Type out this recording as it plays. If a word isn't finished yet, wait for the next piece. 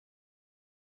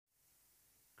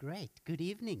Great. Good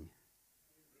evening.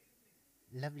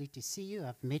 Lovely to see you.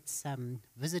 I've met some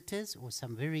visitors or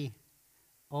some very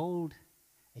old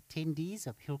attendees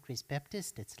of Hillcrest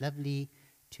Baptist. It's lovely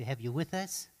to have you with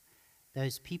us.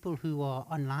 Those people who are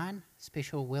online,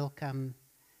 special welcome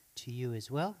to you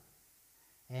as well.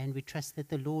 And we trust that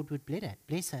the Lord would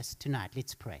bless us tonight.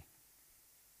 Let's pray.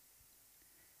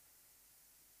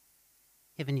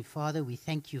 Heavenly Father, we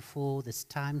thank you for this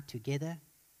time together.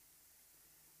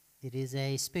 It is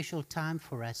a special time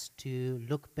for us to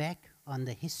look back on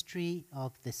the history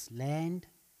of this land,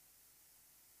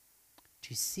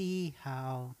 to see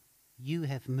how you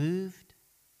have moved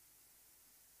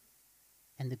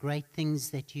and the great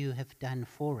things that you have done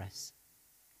for us.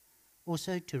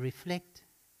 Also to reflect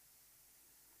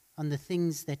on the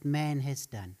things that man has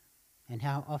done and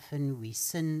how often we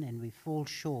sin and we fall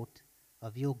short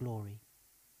of your glory.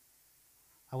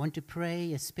 I want to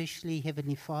pray especially,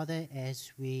 Heavenly Father,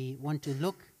 as we want to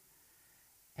look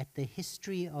at the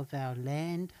history of our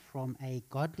land from a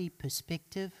godly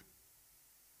perspective.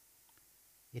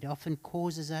 It often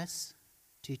causes us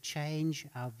to change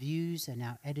our views and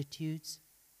our attitudes.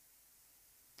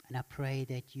 And I pray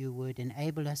that you would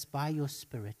enable us by your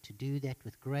Spirit to do that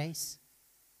with grace.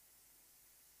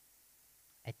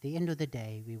 At the end of the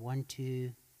day, we want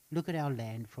to look at our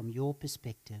land from your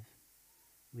perspective.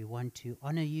 We want to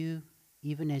honor you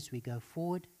even as we go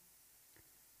forward,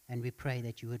 and we pray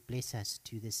that you would bless us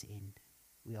to this end.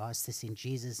 We ask this in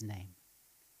Jesus' name.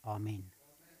 Amen.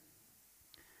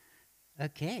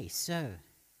 Okay, so,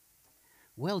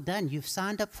 well done. You've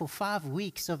signed up for 5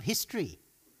 weeks of history.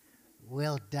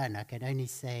 Well done. I can only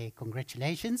say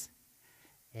congratulations,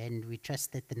 and we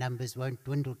trust that the numbers won't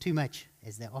dwindle too much,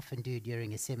 as they often do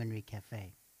during a seminary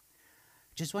cafe.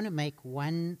 Just want to make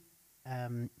one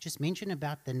just mention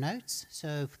about the notes.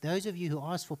 So for those of you who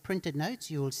asked for printed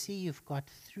notes, you will see you've got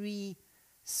 3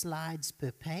 slides per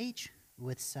page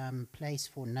with some place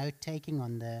for note-taking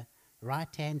on the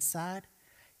right-hand side.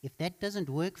 If that doesn't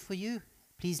work for you,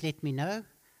 please let me know.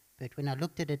 But when I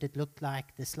looked at it, it looked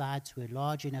like the slides were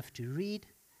large enough to read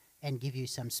and give you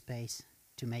some space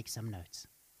to make some notes.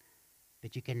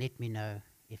 But you can let me know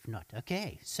if not.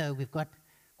 Okay, so we've got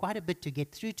quite a bit to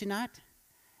get through tonight,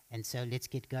 and so let's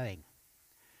get going.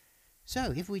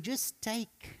 So if we just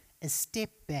take a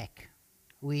step back,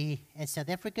 we, as South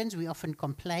Africans, we often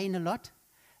complain a lot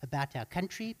about our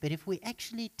country, but if we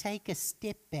actually take a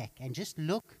step back and just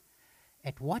look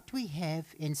at what we have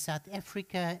in South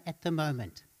Africa at the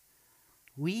moment,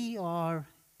 we are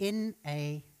in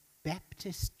a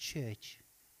Baptist church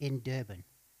in Durban.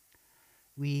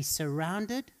 We're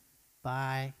surrounded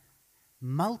by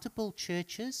multiple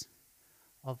churches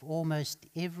of almost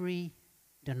every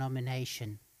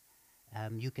denomination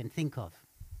you can think of.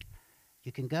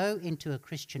 You can go into a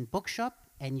Christian bookshop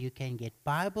and you can get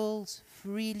Bibles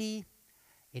freely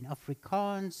in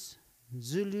Afrikaans,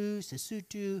 Zulu,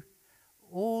 Sesotho,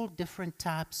 all different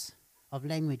types of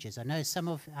languages. I know some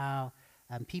of our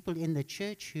people in the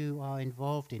church who are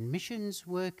involved in missions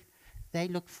work, they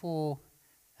look for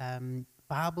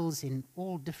Bibles in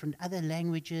all different other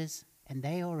languages, and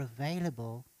they are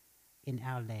available in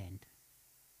our land.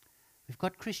 We've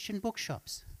got Christian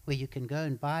bookshops where you can go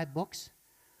and buy books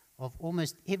of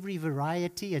almost every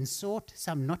variety and sort,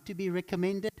 some not to be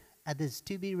recommended, others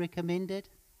to be recommended.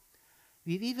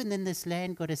 We've even in this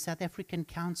land got a South African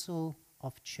Council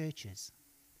of Churches.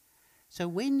 So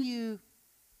when you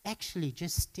actually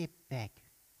just step back,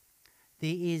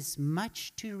 there is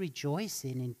much to rejoice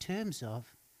in terms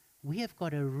of we have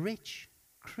got a rich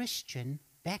Christian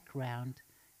background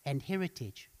and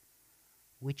heritage,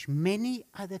 which many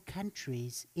other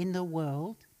countries in the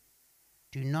world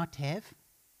do not have.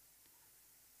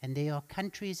 And there are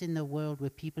countries in the world where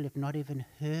people have not even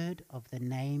heard of the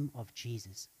name of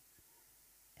Jesus.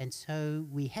 And so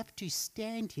we have to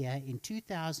stand here in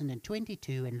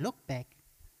 2022 and look back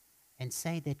and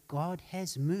say that God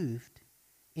has moved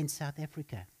in South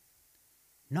Africa.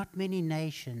 Not many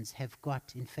nations have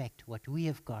got, in fact, what we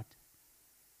have got.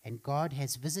 And God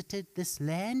has visited this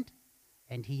land,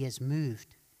 and he has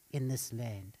moved in this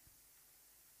land.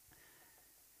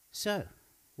 So,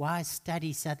 why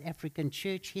study South African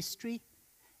church history?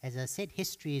 As I said,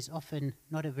 history is often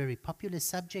not a very popular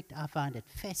subject. I find it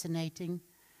fascinating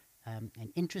and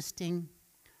interesting.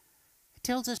 It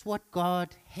tells us what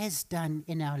God has done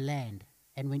in our land.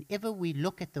 And whenever we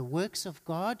look at the works of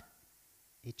God,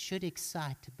 it should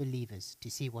excite believers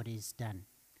to see what is done.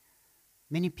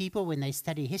 Many people, when they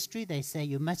study history, they say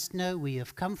you must know where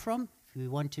you've come from if we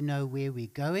want to know where we're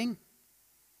going.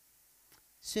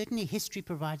 Certainly history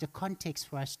provides a context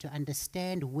for us to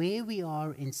understand where we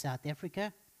are in South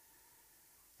Africa.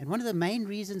 And one of the main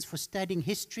reasons for studying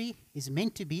history is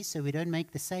meant to be so we don't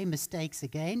make the same mistakes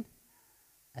again.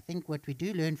 I think what we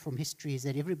do learn from history is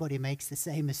that everybody makes the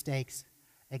same mistakes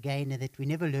again and that we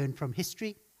never learn from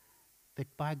history. But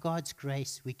by God's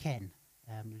grace, we can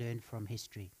learn from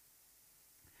history.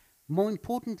 More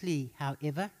importantly,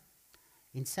 however,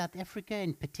 in South Africa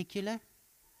in particular,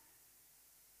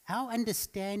 our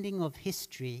understanding of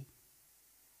history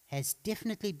has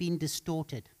definitely been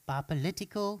distorted by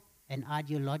political and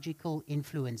ideological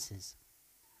influences.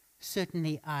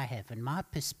 Certainly I have, and my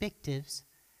perspectives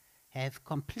have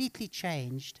completely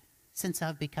changed since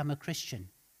I've become a Christian.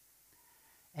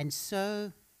 And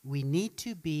so we need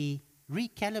to be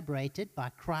recalibrated by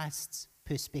Christ's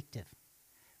perspective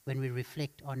when we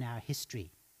reflect on our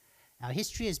history. Our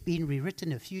history has been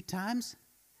rewritten a few times,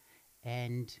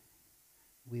 and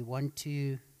we want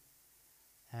to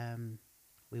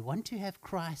have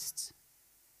Christ's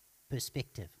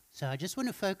perspective. So I just want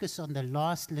to focus on the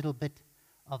last little bit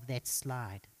of that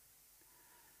slide.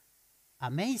 I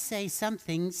may say some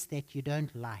things that you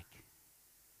don't like.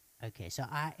 Okay, so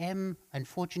I am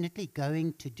unfortunately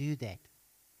going to do that.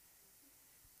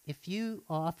 If you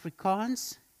are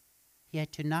Afrikaans here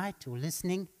tonight or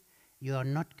listening, you are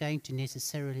not going to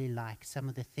necessarily like some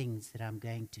of the things that I'm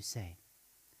going to say.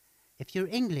 If you're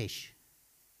English,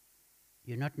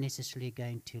 you're not necessarily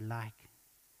going to like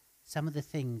some of the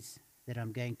things that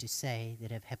I'm going to say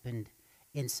that have happened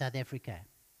in South Africa.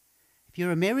 If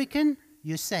you're American,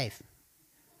 you're safe.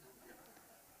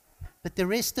 But the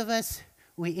rest of us,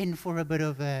 we're in for a bit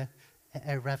of a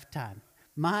rough time.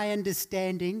 My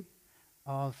understanding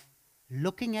of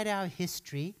looking at our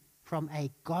history from a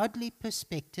godly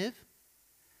perspective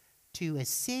to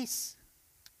assess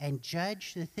and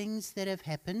judge the things that have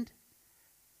happened,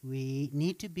 we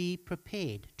need to be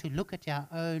prepared to look at our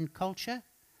own culture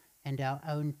and our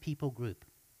own people group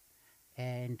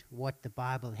and what the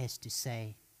Bible has to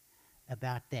say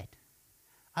about that.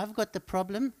 I've got the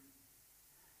problem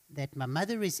that my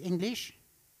mother is English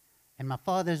and my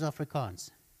father is Afrikaans.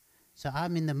 So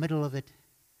I'm in the middle of it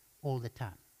all the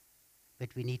time.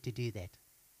 But we need to do that.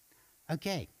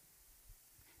 Okay.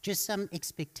 Just some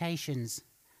expectations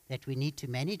that we need to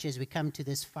manage as we come to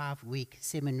this 5-week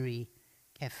seminary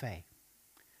cafe.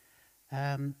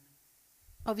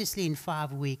 Obviously, in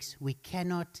 5 weeks, we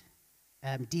cannot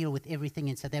deal with everything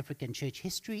in South African church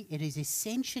history. It is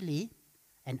essentially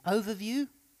an overview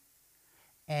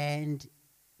and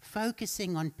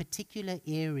focusing on particular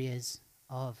areas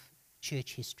of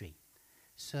church history.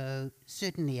 So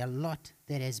certainly a lot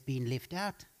that has been left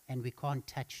out, and we can't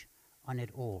touch on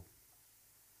it all.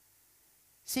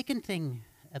 Second thing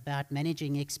about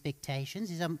managing expectations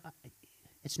is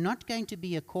it's not going to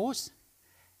be a course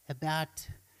about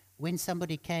when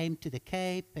somebody came to the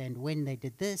Cape and when they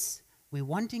did this. We're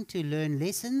wanting to learn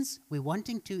lessons, we're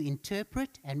wanting to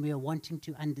interpret, and we are wanting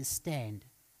to understand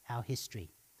our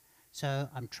history. So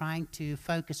I'm trying to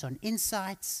focus on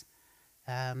insights,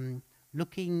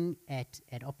 looking at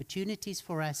opportunities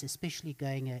for us, especially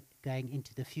going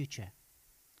into the future.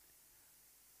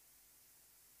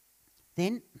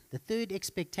 Then the third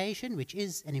expectation, which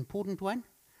is an important one,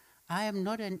 I am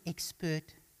not an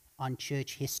expert on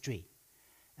church history.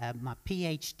 My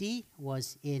PhD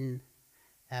was in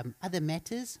other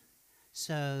matters,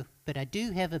 but I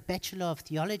do have a Bachelor of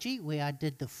Theology where I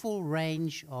did the full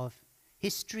range of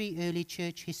history, early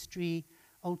church history,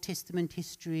 Old Testament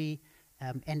history,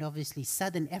 and obviously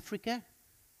Southern Africa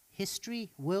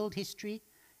history, world history,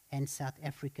 and South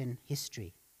African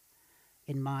history.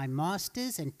 In my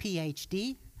master's and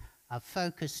PhD, I've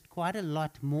focused quite a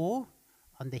lot more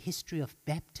on the history of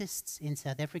Baptists in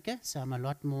South Africa, so I'm a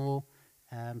lot more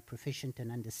proficient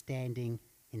and understanding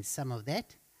in some of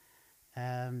that.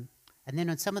 And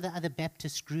then on some of the other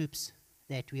Baptist groups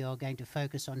that we are going to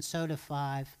focus on, Solar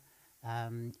 5,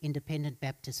 Independent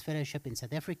Baptist Fellowship in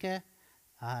South Africa,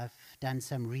 I've done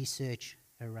some research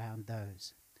around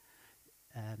those.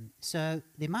 So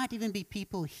there might even be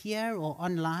people here or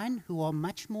online who are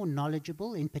much more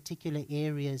knowledgeable in particular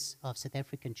areas of South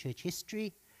African church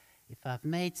history. If I've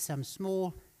made some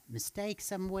small mistake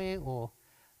somewhere or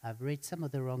I've read some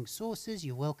of the wrong sources,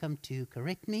 you're welcome to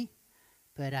correct me.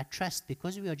 But I trust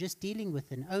because we are just dealing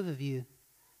with an overview,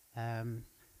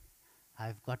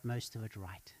 I've got most of it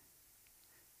right.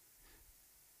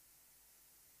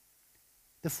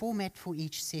 The format for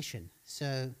each session.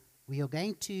 So we are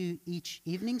going to each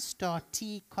evening start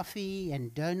tea, coffee,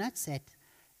 and donuts at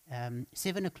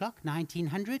 7 o'clock,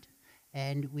 1900.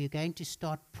 And we're going to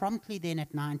start promptly then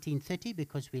at 19:30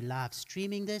 because we're live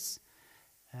streaming this.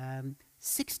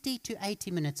 60 to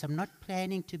 80 minutes. I'm not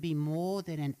planning to be more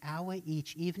than an hour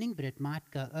each evening, but it might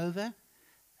go over.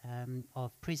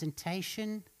 of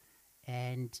presentation,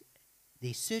 and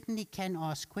they certainly can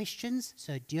ask questions.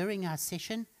 So during our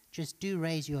session, just do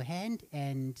raise your hand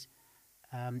and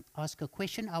ask a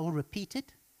question. I will repeat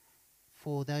it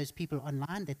for those people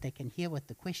online that they can hear what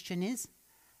the question is.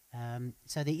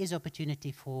 So there is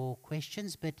opportunity for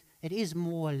questions, but it is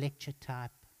more a lecture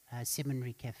type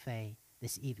seminary cafe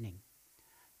this evening.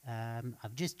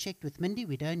 I've just checked with Mindy.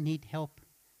 We don't need help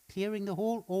clearing the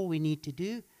hall. All we need to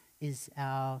do is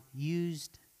our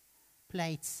used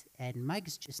plates and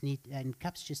mugs and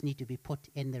cups just need to be put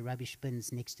in the rubbish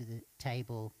bins next to the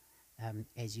table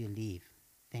as you leave.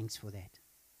 Thanks for that.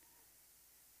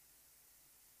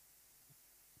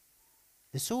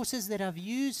 The sources that I've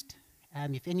used,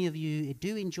 if any of you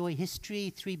do enjoy history,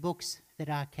 3 books that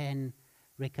I can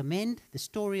recommend. The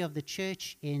Story of the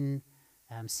Church in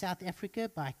South Africa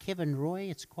by Kevin Roy.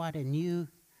 It's quite a new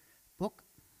book.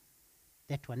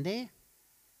 That one there.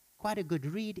 Quite a good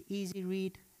read, easy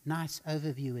read, nice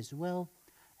overview as well.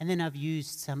 And then I've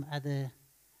used some other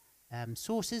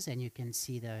sources, and you can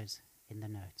see those in the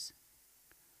notes.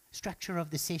 Structure of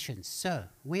the sessions. So,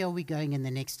 where are we going in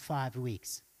the next 5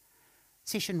 weeks?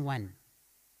 Session 1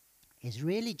 is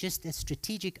really just a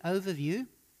strategic overview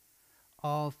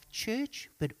of church,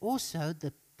 but also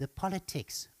the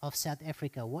politics of South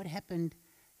Africa. What happened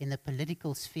in the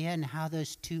political sphere and how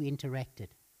those two interacted.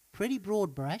 Pretty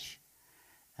broad brush.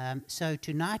 So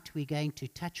tonight we're going to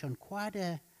touch on quite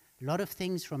a lot of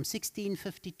things from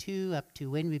 1652 up to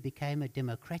when we became a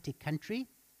democratic country.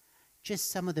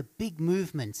 Just some of the big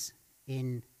movements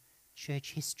in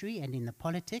church history and in the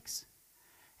politics.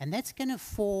 And that's going to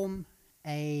form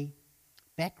a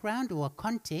background or a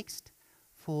context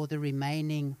for the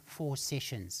remaining 4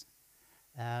 sessions.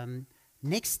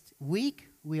 Next week,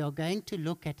 we are going to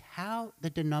look at how the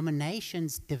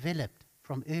denominations developed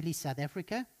from early South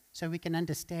Africa, so we can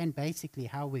understand basically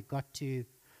how we got to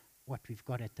what we've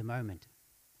got at the moment.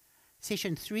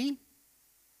 Session 3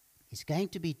 is going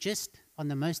to be just on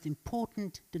the most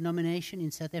important denomination in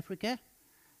South Africa,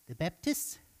 the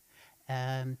Baptists.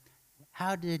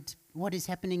 What is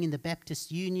happening in the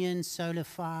Baptist Union, Solar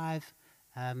 5,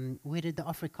 where did the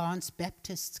Afrikaans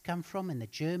Baptists come from and the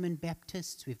German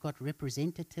Baptists? We've got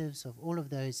representatives of all of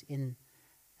those in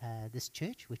this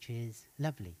church, which is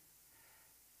lovely.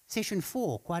 Session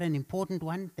 4, quite an important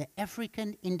one, the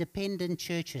African independent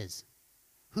churches.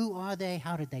 Who are they?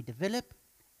 How did they develop?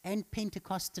 And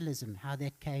Pentecostalism, how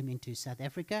that came into South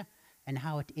Africa and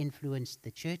how it influenced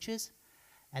the churches.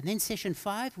 And then session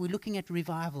 5, we're looking at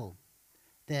revival.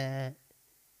 The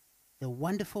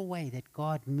wonderful way that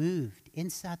God moved in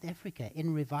South Africa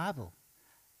in revival.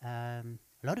 A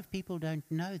lot of people don't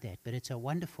know that, but it's a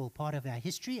wonderful part of our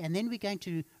history. And then we're going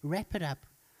to wrap it up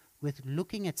with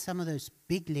looking at some of those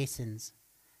big lessons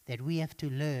that we have to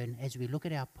learn as we look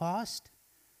at our past,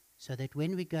 so that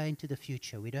when we go into the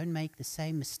future, we don't make the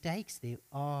same mistakes. There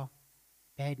are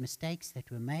bad mistakes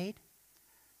that were made,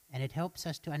 and it helps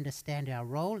us to understand our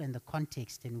role and the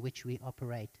context in which we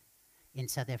operate in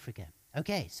South Africa.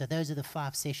 Okay, so those are the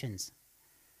 5 sessions.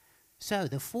 So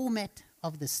the format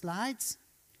of the slides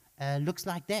looks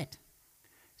like that.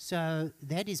 So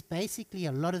that is basically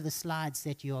a lot of the slides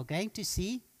that you are going to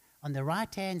see. On the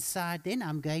right-hand side then,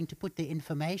 I'm going to put the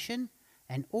information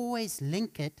and always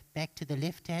link it back to the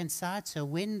left-hand side. So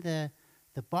when the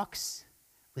box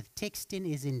with text in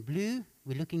is in blue,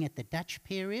 we're looking at the Dutch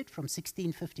period from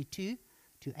 1652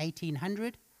 to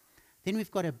 1800. Then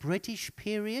we've got a British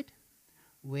period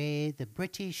where the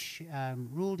British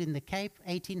ruled in the Cape,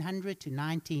 1800 to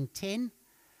 1910.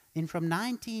 Then from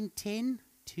 1910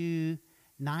 to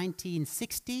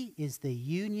 1960 is the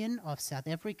Union of South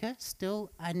Africa,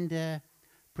 still under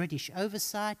British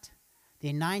oversight.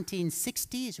 Then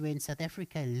 1960 is when South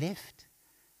Africa left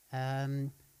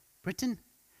Britain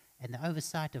and the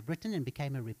oversight of Britain and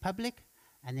became a republic.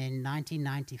 And then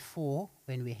 1994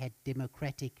 when we had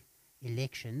democratic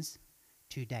elections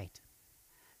to date.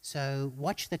 So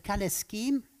watch the color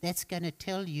scheme. That's going to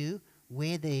tell you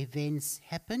where the events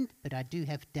happened, but I do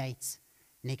have dates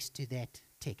next to that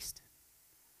text.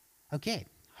 Okay,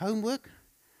 homework.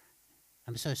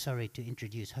 I'm so sorry to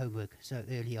introduce homework so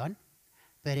early on,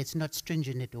 but it's not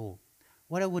stringent at all.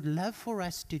 What I would love for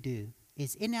us to do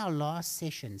is in our last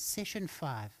session, session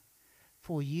 5,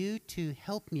 for you to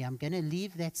help me. I'm going to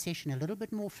leave that session a little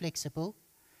bit more flexible,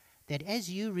 that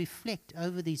as you reflect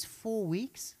over these 4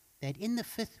 weeks, that in the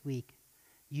 5th week,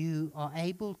 you are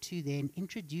able to then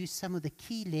introduce some of the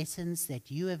key lessons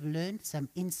that you have learned, some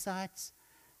insights,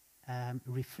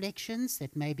 reflections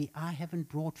that maybe I haven't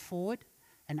brought forward,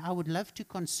 and I would love to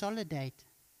consolidate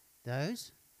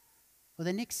those for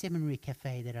the next seminary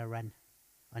cafe that I run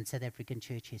on South African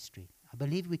church history. I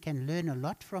believe we can learn a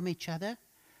lot from each other.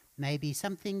 Maybe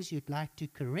some things you'd like to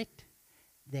correct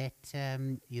that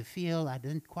you feel I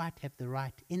didn't quite have the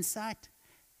right insight,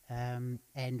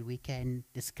 and we can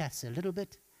discuss a little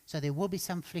bit. So there will be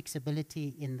some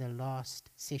flexibility in the last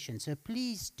session. So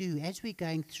please do, as we're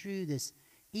going through this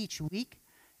each week,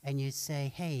 and you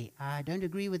say, hey, I don't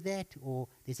agree with that, or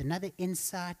there's another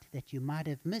insight that you might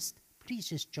have missed, please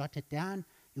just jot it down.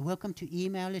 You're welcome to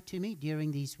email it to me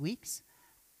during these weeks,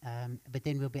 but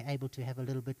then we'll be able to have a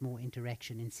little bit more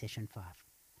interaction in session 5.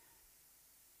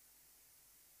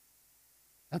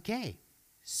 Okay,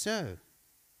 so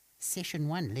session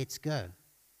 1, let's go.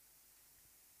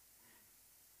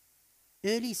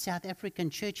 Early South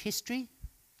African church history,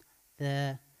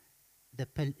 the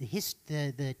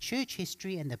church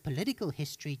history and the political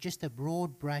history, just a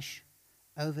broad brush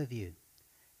overview.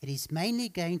 It is mainly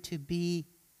going to be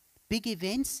big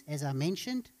events, as I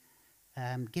mentioned,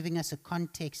 giving us a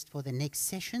context for the next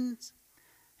sessions.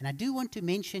 And I do want to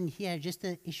mention here just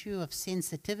the issue of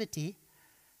sensitivity.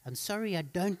 I'm sorry, I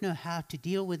don't know how to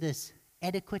deal with this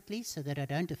adequately so that I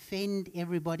don't offend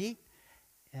everybody.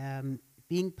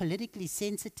 Being politically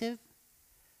sensitive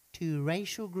to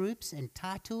racial groups and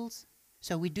titles,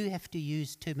 so we do have to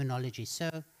use terminology.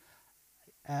 So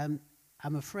I'm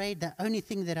afraid the only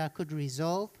thing that I could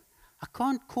resolve, I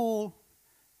can't call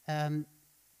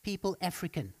people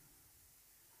African,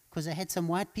 because I had some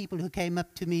white people who came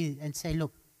up to me and say,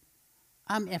 look,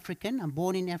 I'm African, I'm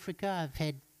born in Africa, I've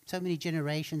had so many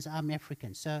generations, I'm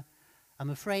African. So I'm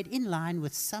afraid in line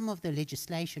with some of the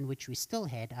legislation which we still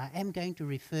had, I am going to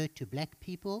refer to black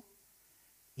people,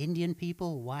 Indian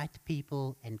people, white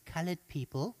people, and colored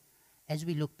people as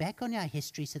we look back on our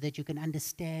history so that you can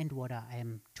understand what I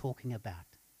am talking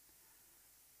about.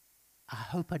 I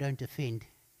hope I don't offend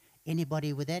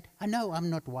anybody with that. I know I'm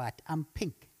not white, I'm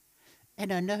pink.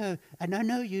 And I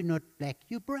know you're not black,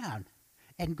 you're brown.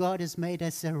 And God has made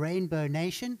us a rainbow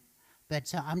nation, but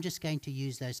so I'm just going to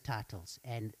use those titles.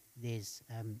 And there's,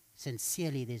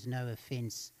 sincerely, there's no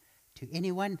offense to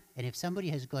anyone. And if somebody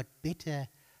has got better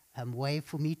way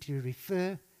for me to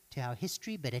refer to our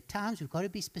history, but at times we've got to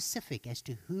be specific as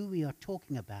to who we are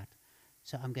talking about.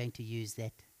 So I'm going to use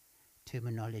that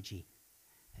terminology.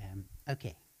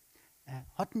 Okay.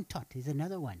 Hottentot is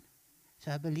another one.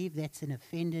 So I believe that's an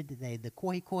offended, the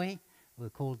Khoi were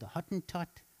called the Hottentot.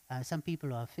 Some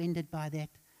people are offended by that.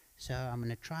 So I'm going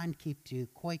to try and keep to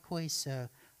Khoi, so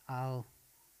I'm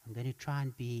going to try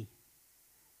and be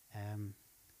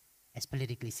as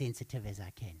politically sensitive as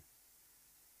I can.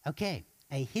 Okay,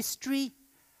 a history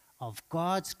of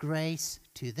God's grace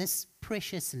to this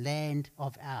precious land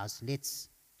of ours. Let's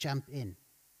jump in.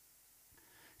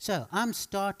 So I'm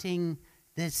starting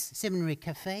this seminary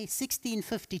cafe,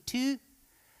 1652,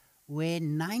 where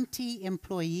 90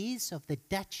 employees of the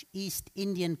Dutch East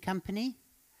Indian Company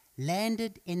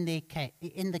landed in the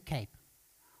Cape.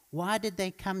 Why did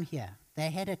they come here? They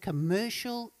had a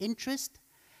commercial interest,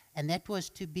 and that was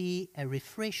to be a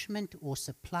refreshment or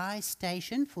supply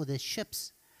station for the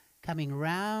ships coming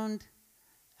round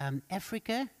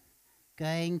Africa,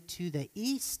 going to the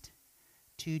east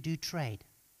to do trade.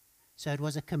 So it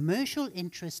was a commercial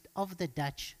interest of the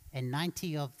Dutch, and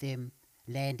 90 of them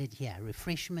landed here,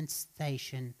 refreshment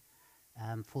station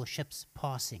for ships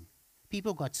passing.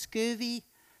 People got scurvy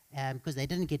because they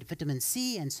didn't get vitamin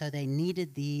C, and so they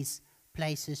needed these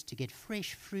places to get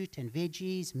fresh fruit and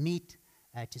veggies, meat,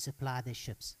 to supply their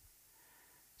ships.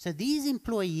 So these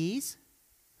employees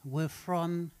were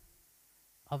from,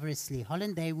 obviously,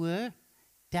 Holland. They were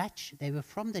Dutch. They were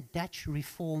from the Dutch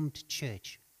Reformed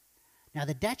Church. Now,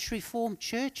 the Dutch Reformed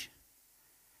Church,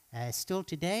 still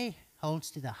today,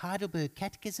 holds to the Heidelberg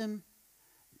Catechism.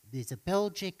 There's a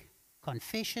Belgic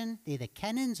Confession. They're the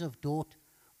Canons of Dort.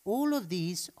 All of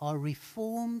these are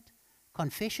Reformed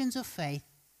confessions of faith,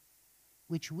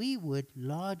 which we would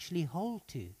largely hold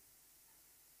to.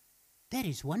 That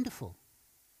is wonderful.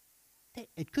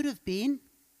 It could have been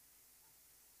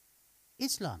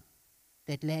Islam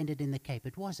that landed in the Cape.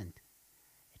 It wasn't.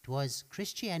 It was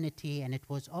Christianity, and it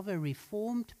was of a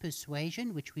Reformed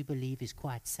persuasion, which we believe is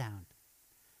quite sound.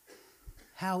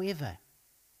 However,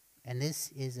 and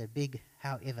this is a big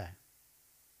however,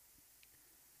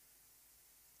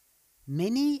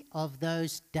 many of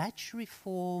those Dutch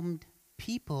Reformed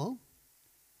people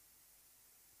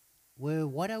were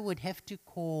what I would have to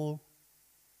call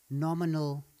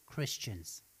nominal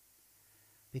Christians.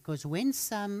 Because when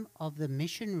some of the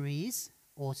missionaries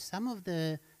or some of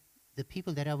the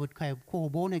people that I would call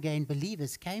born-again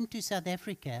believers came to South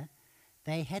Africa,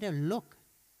 they had a look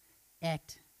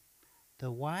at the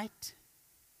white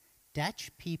Dutch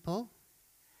people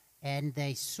and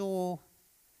they saw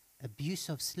abuse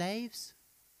of slaves.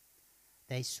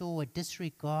 They saw a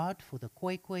disregard for the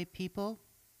Khoikhoi people.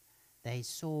 They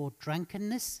saw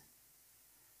drunkenness,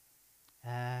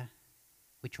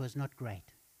 which was not great.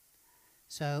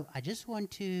 So I just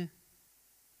want to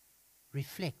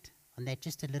reflect on that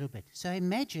just a little bit. So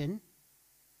imagine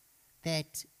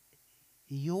that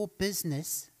your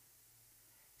business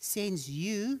sends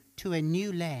you to a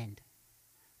new land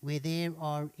where there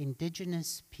are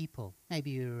indigenous people.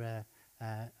 Maybe you're,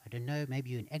 I don't know, maybe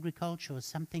you're in agriculture or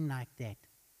something like that.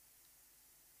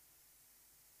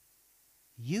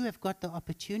 You have got the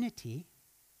opportunity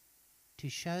to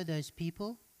show those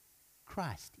people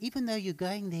Christ. Even though you're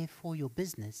going there for your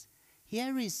business,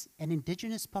 here is an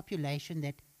indigenous population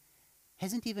that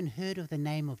hasn't even heard of the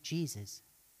name of Jesus.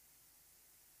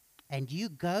 And you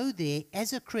go there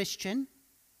as a Christian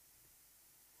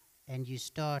and you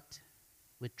start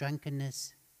with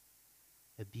drunkenness,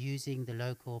 abusing the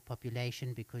local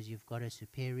population because you've got a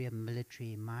superior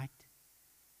military might.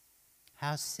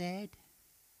 How sad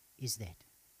is that?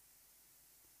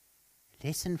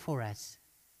 Lesson for us.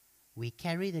 We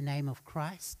carry the name of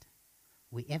Christ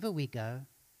wherever we go,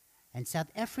 and South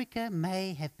Africa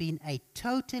may have been a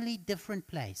totally different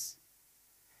place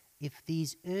if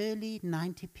these early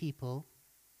 90 people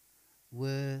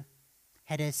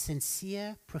had a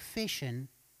sincere profession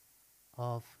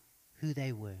of who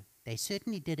they were. They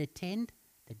certainly did attend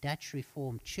the Dutch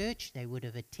Reformed Church. They would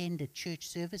have attended church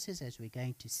services, as we're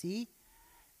going to see.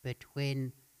 But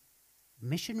when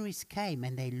missionaries came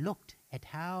and they looked at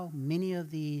how many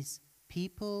of these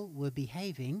people were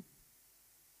behaving,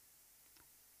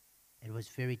 it was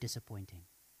very disappointing.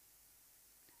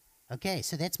 Okay,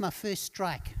 so that's my first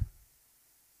strike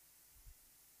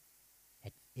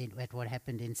at what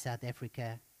happened in South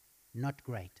Africa. Not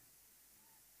great.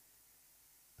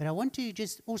 But I want to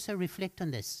just also reflect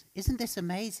on this. Isn't this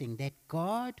amazing that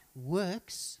God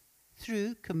works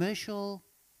through commercial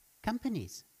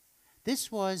companies?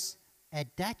 This was a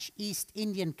Dutch East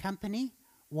Indian company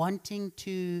wanting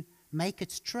to make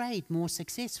its trade more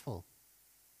successful.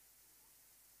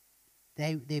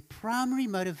 Their primary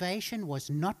motivation was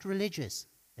not religious,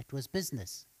 it was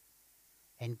business.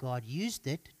 And God used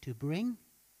it to bring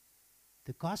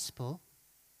the gospel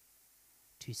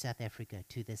to South Africa,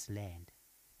 to this land.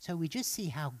 So we just see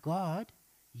how God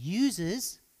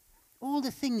uses all the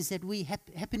things that we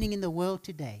happening in the world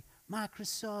today.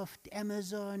 Microsoft,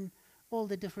 Amazon, all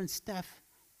the different stuff.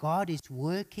 God is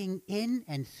working in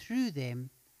and through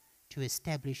them to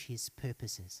establish his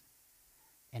purposes.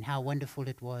 And how wonderful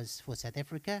it was for South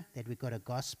Africa that we got a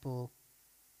gospel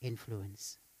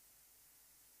influence.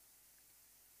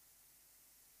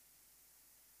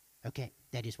 Okay,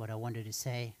 that is what I wanted to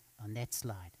say on that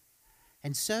slide.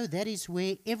 And so that is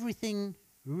where everything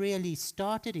really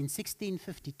started in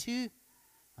 1652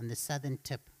 on the southern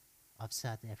tip of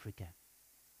South Africa.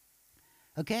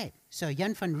 Okay, so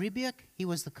Jan van Riebeeck, he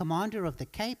was the commander of the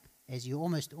Cape, as you're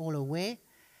almost all aware.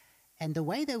 And the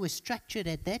way they were structured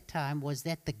at that time was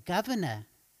that the governor,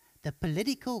 the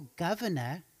political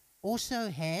governor, also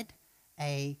had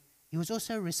he was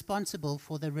also responsible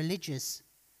for the religion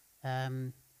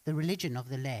of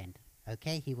the land.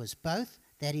 Okay, he was both.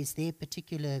 That is their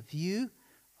particular view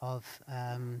of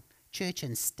church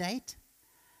and state.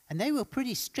 And they were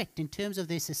pretty strict in terms of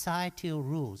their societal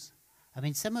rules. I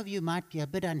mean, some of you might be a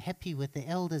bit unhappy with the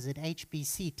elders at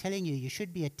HBC telling you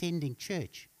should be attending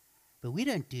church. But we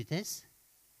don't do this.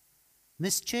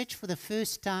 Miss church for the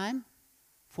first time,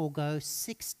 forego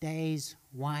 6 days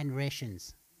wine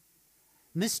rations.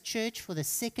 Miss church for the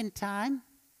second time,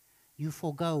 you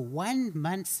forego 1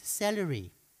 month's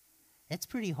salary. That's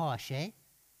pretty harsh, eh?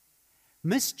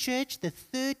 Miss church the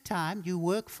third time, you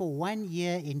work for 1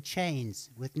 year in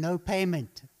chains with no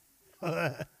payment.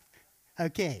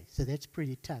 Okay, so that's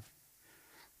pretty tough.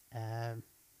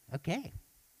 Okay,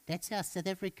 that's how South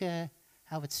Africa,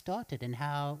 how it started, and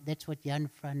how that's what Jan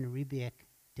van Riebeeck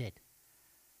did.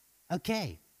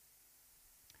 Okay,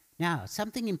 now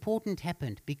something important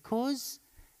happened because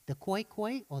the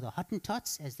Khoikhoi, or the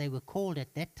Hottentots as they were called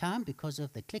at that time because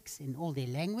of the cliques in all their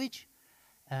language,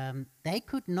 they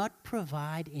could not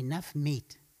provide enough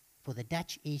meat for the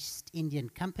Dutch East Indian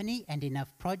Company and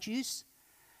enough produce.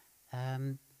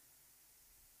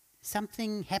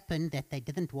 Something happened that they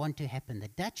didn't want to happen. The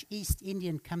Dutch East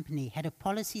Indian Company had a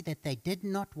policy that they did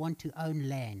not want to own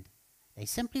land. They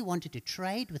simply wanted to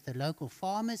trade with the local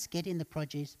farmers, get in the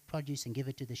produce and give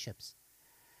it to the ships.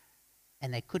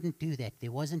 And they couldn't do that.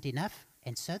 There wasn't enough.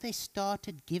 And so they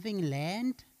started giving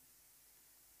land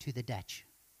to the Dutch.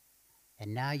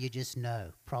 And now you just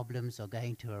know problems are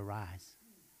going to arise.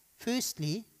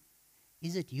 Firstly,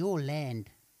 is it your land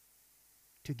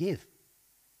to give?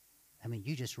 I mean,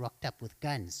 you just rocked up with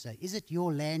guns, so is it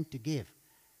your land to give?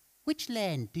 Which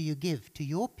land do you give to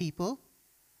your people?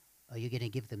 Are you going to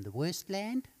give them the worst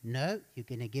land? No, you're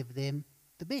going to give them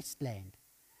the best land.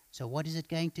 So what is it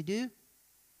going to do?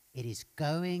 It is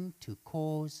going to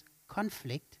cause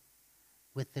conflict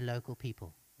with the local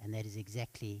people, and that is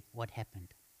exactly what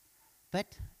happened.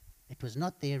 But it was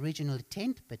not their original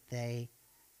intent, but they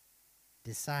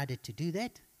decided to do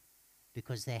that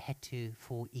because they had to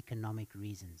for economic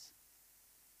reasons.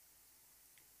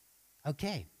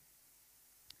 Okay.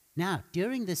 Now,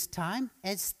 during this time,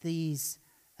 as these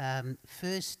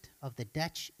first of the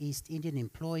Dutch East Indian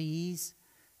employees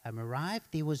arrived,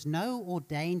 there was no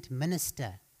ordained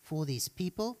minister for these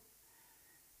people.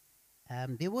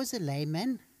 There was a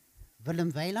layman,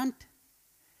 Willem Weiland.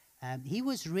 He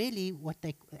was really what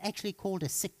they actually called a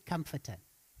sick comforter.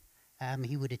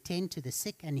 He would attend to the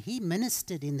sick, and he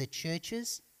ministered in the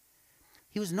churches.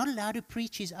 He was not allowed to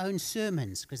preach his own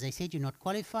sermons because they said you're not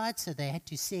qualified, so they had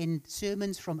to send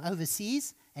sermons from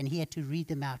overseas, and he had to read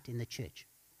them out in the church.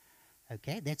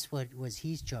 Okay, that's what was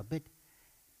his job. But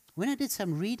when I did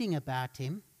some reading about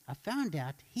him, I found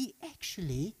out he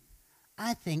actually,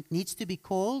 I think, needs to be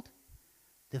called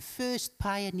the first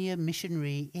pioneer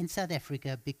missionary in South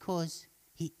Africa because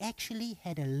he actually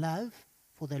had a love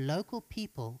for the local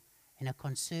people and a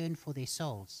concern for their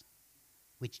souls,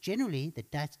 which generally the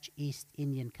Dutch East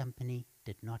Indian Company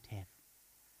did not have.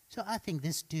 So I think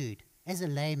this dude, as a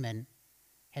layman,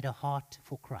 had a heart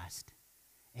for Christ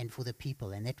and for the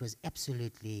people, and that was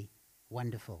absolutely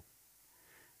wonderful.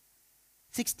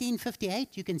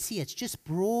 1658, you can see it's just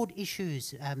broad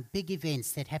issues, big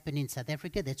events that happened in South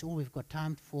Africa. That's all we've got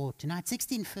time for tonight.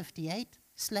 1658,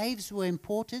 slaves were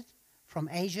imported from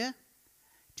Asia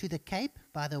to the Cape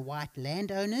by the white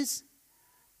landowners,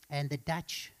 and the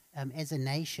Dutch, as a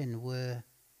nation, were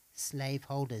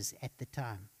slaveholders at the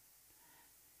time.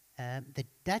 The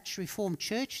Dutch Reformed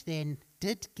Church then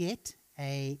did get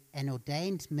an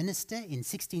ordained minister in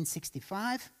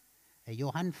 1665,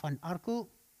 Johan van Arkel.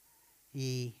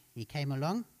 He came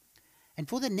along. And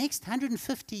for the next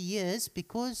 150 years,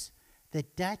 because the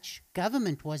Dutch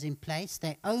government was in place,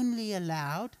 they only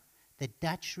allowed the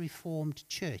Dutch Reformed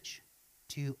Church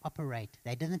to operate.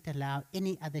 They didn't allow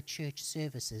any other church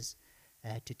services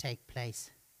to take place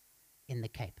in the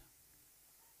Cape.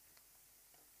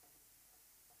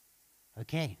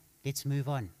 Okay, let's move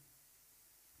on.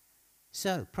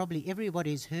 So, probably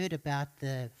everybody's heard about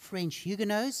the French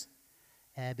Huguenots.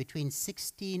 Between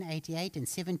 1688 and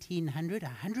 1700,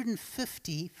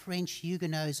 150 French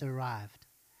Huguenots arrived.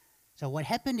 So what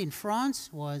happened in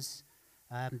France was,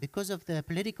 because of the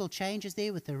political changes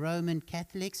there with the Roman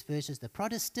Catholics versus the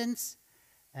Protestants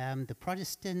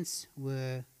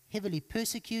were heavily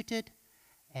persecuted,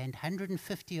 and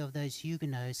 150 of those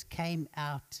Huguenots came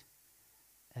out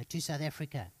to South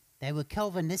Africa. They were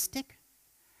Calvinistic,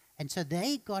 and so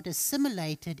they got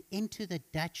assimilated into the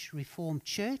Dutch Reformed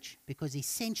Church because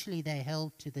essentially they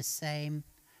held to the same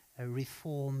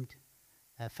Reformed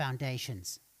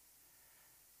foundations.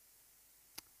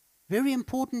 Very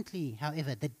importantly,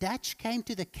 however, the Dutch came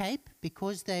to the Cape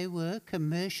because they were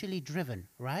commercially driven,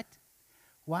 right?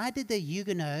 Why did the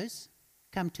Huguenots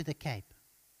come to the Cape?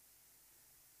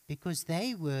 Because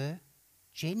they were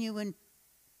genuine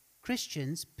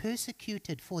Christians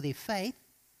persecuted for their faith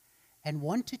and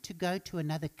wanted to go to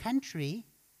another country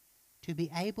to be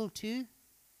able to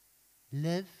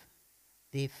live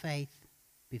their faith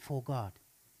before God.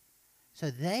 So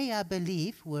they, I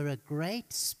believe, were a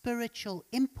great spiritual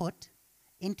input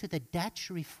into the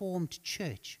Dutch Reformed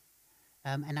Church,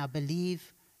 and I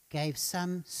believe gave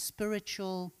some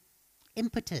spiritual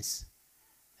impetus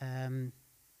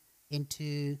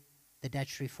into the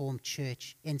Dutch Reformed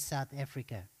Church in South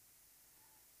Africa.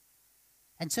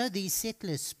 And so these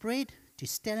settlers spread to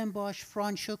Stellenbosch,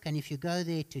 Franschhoek, and if you go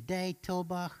there today,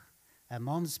 Tilbach,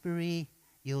 Malmesbury,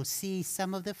 you'll see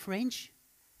some of the French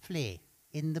flair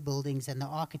in the buildings and the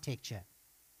architecture.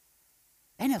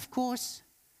 And of course,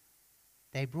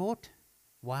 they brought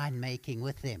winemaking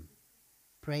with them.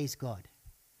 Praise God.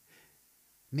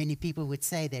 Many people would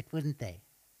say that, wouldn't they?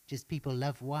 Just people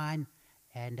love wine,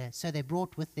 and so they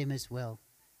brought with them as well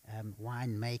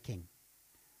winemaking.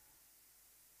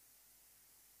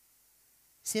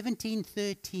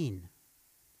 1713,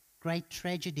 great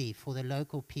tragedy for the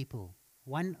local people.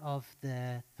 One of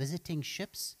the visiting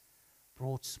ships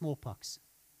brought smallpox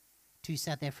to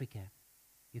South Africa.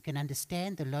 You can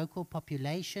understand the local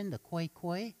population, the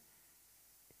Khoi,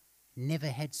 never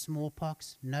had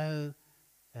smallpox, no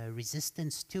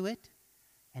resistance to it,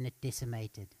 and it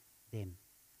decimated them.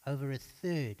 Over a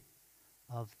third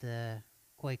of the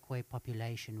Khoikhoi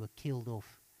population were killed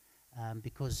off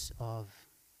because of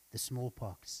the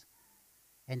smallpox.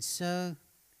 And so,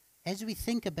 as we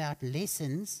think about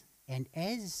lessons, and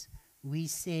as we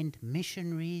send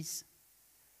missionaries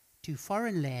to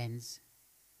foreign lands,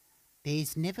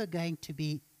 there's never going to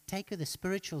be, take the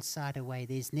spiritual side away,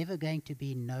 there's never going to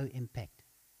be no impact.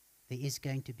 There is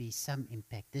going to be some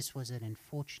impact. This was an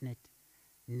unfortunate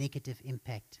negative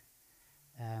impact.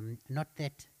 Not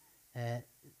that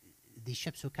the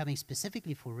ships were coming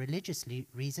specifically for religious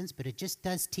reasons, but it just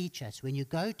does teach us, when you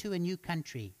go to a new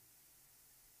country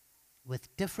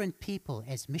with different people,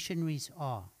 as missionaries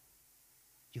are,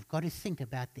 you've got to think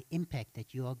about the impact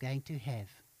that you are going to have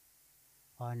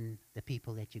on the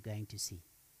people that you're going to see.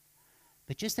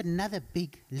 But just another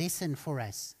big lesson for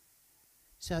us.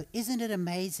 So isn't it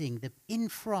amazing that in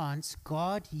France,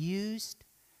 God used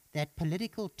that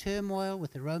political turmoil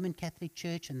with the Roman Catholic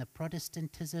Church and the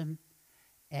Protestantism,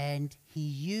 and he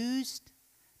used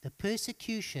the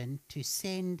persecution to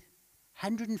send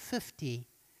 150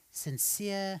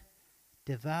 sincere,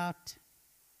 devout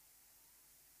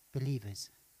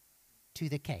believers to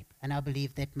the Cape. And I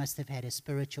believe that must have had a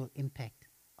spiritual impact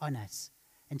on us.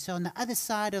 And so on the other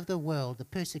side of the world, the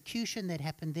persecution that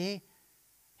happened there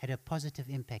had a positive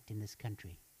impact in this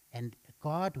country. And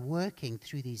God working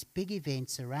through these big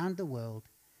events around the world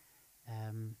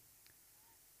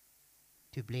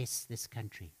to bless this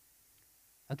country.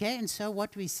 Okay, and so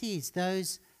what we see is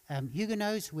those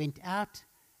Huguenots went out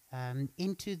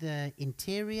into the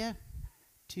interior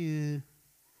to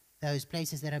those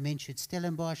places that I mentioned,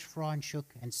 Stellenbosch, Franschhoek,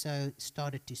 and so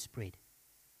started to spread.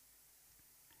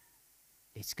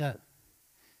 Let's go.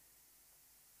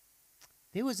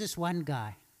 There was this one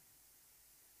guy,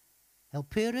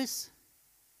 Helperus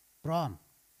Braam.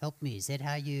 Help me, is that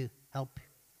how you help?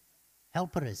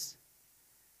 Helperus.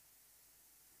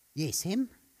 Yes, him.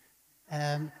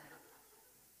 Let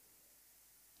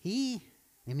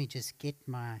me just get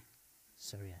my,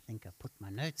 sorry, I think I put my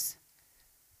notes.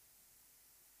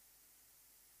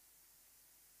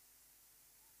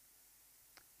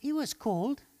 He was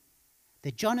called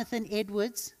the Jonathan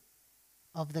Edwards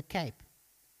of the Cape.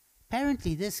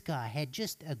 Apparently this guy had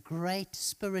just a great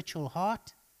spiritual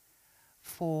heart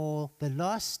for the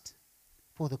lost,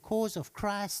 for the cause of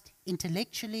Christ.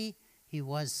 Intellectually, he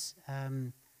was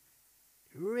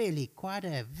really quite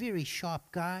a very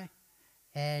sharp guy.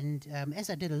 And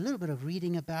as I did a little bit of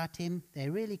reading about him,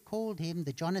 they really called him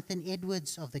the Jonathan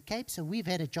Edwards of the Cape. So we've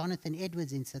had a Jonathan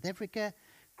Edwards in South Africa,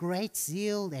 great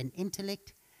zeal and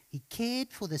intellect. He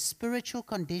cared for the spiritual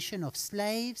condition of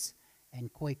slaves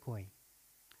and Khoikhoi,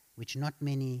 which not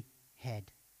many had.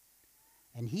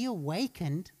 And he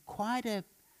awakened quite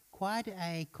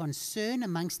a concern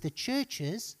amongst the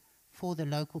churches for the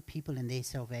local people and their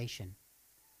salvation,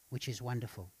 which is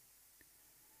wonderful.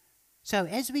 So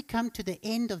as we come to the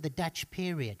end of the Dutch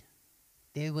period,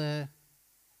 there were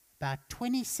about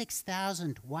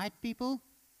 26,000 white people,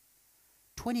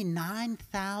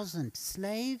 29,000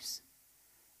 slaves,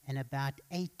 and about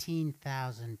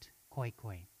 18,000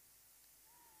 Khoikhoi.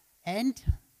 And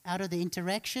out of the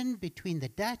interaction between the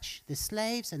Dutch, the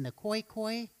slaves, and the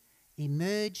Khoikhoi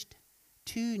emerged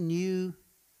two new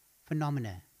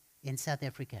phenomena in South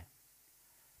Africa.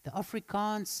 The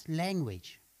Afrikaans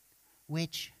language,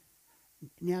 which,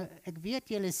 nou, ek weet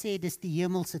julle sê dis die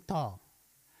hemelse taal,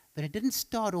 but it didn't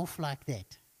start off like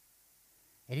that.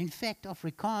 And in fact,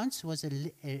 Afrikaans was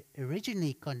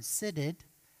originally considered,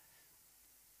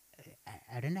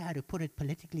 I don't know how to put it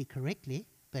politically correctly,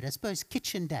 but I suppose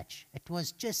kitchen Dutch. It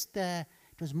was just, it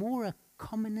was more a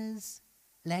commoner's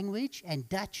language, and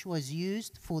Dutch was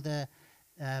used for the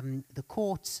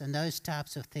courts and those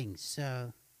types of things.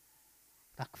 So,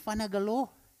 like Vanagalo,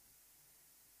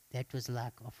 that was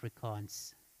like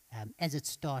Afrikaans as it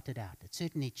started out. It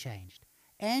certainly changed.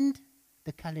 And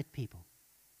the colored people,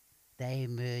 they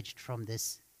emerged from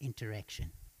this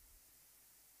interaction.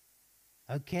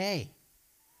 Okay.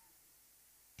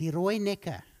 Die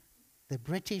Rooinekke, the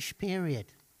British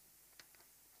period.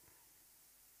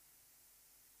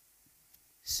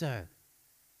 So,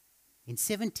 in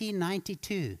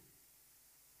 1792,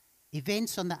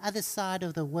 events on the other side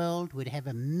of the world would have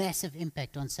a massive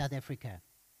impact on South Africa.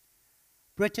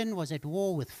 Britain was at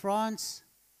war with France.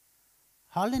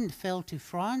 Holland fell to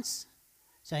France.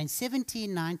 So in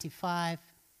 1795,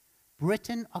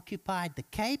 Britain occupied the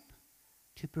Cape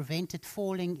to prevent it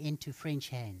falling into French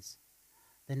hands.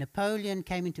 The Napoleon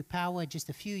came into power just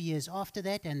a few years after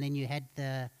that, and then you had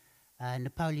the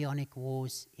Napoleonic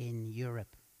Wars in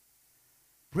Europe.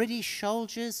 British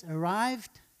soldiers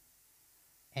arrived,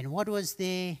 and what was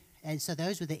there? And so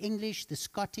those were the English, the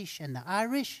Scottish, and the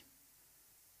Irish.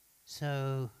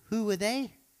 So who were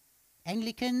they?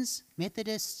 Anglicans,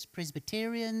 Methodists,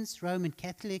 Presbyterians, Roman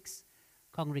Catholics,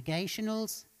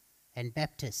 Congregationals, and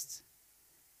Baptists.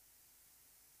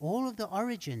 All of the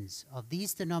origins of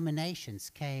these denominations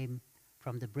came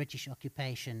from the British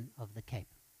occupation of the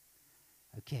Cape.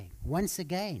 Okay, once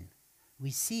again, we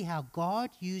see how God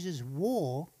uses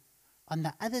war on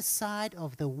the other side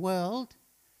of the world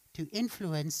to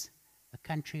influence a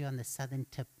country on the southern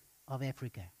tip of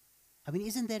Africa. I mean,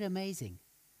 isn't that amazing?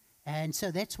 And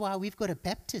so that's why we've got a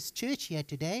Baptist church here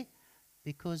today,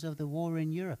 because of the war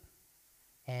in Europe.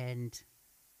 And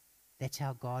that's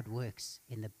how God works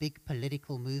in the big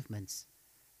political movements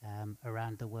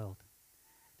around the world.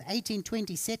 The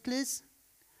 1820 settlers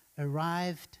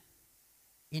arrived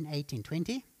in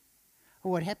 1820.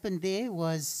 What happened there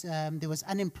was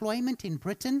unemployment in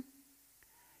Britain,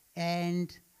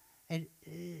 and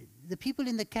the people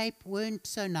in the Cape weren't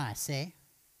so nice, eh?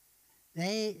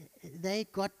 They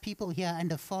got people here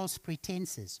under false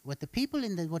pretenses. What the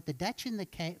Dutch in the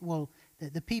Cape, well,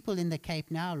 the people in the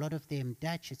Cape now, a lot of them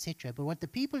Dutch, etc. But what the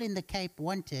people in the Cape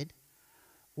wanted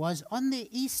was, on the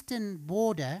eastern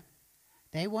border,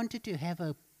 they wanted to have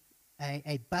a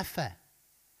buffer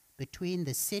between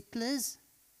the settlers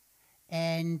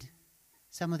and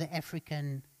some of the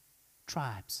African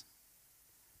tribes.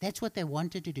 That's what they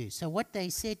wanted to do. So what they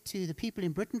said to the people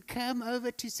in Britain, come over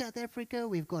to South Africa,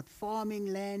 we've got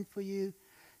farming land for you.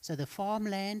 So the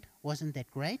farmland wasn't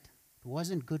that great. It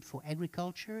wasn't good for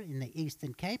agriculture in the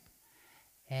Eastern Cape.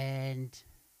 And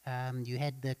you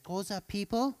had the Xhosa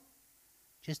people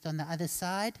just on the other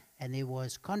side, and there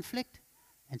was conflict.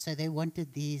 And so they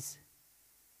wanted these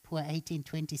poor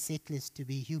 1820 settlers to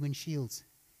be human shields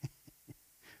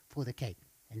for the Cape.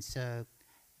 And so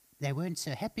they weren't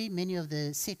so happy. Many of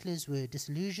the settlers were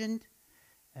disillusioned.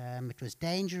 It was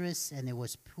dangerous, and there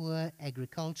was poor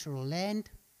agricultural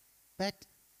land. But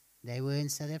they were in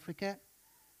South Africa,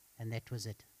 and that was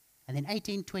it. And then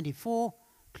 1824,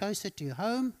 closer to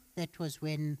home, that was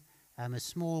when a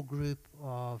small group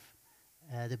of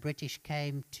the British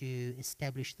came to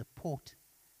establish the port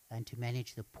and to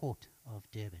manage the port of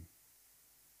Durban.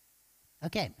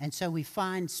 Okay, and so we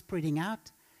find spreading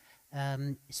out,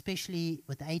 especially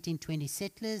with the 1820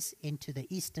 settlers, into the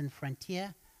eastern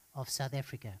frontier of South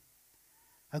Africa.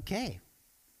 Okay.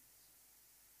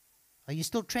 Are you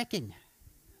still tracking?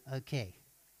 Okay,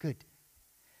 good.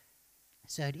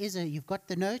 So it is you've got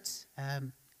the notes.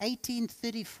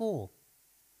 1834,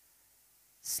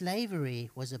 slavery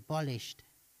was abolished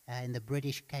in the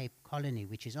British Cape Colony,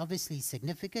 which is obviously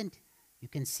significant. You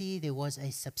can see there was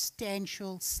a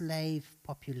substantial slave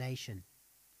population.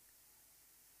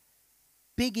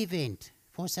 Big event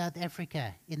for South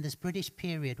Africa in this British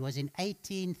period was in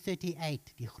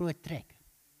 1838, die Groot Trek.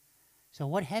 So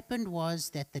what happened was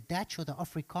that the Dutch, or the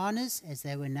Afrikaners, as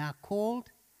they were now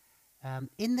called,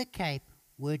 in the Cape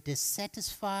were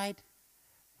dissatisfied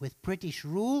with British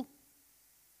rule.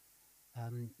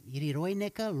 Hierdie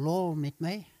Rooinekke lol met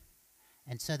my.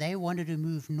 And so they wanted to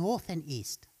move north and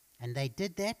east. And they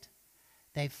did that.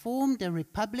 They formed a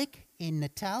republic in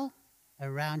Natal,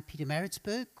 around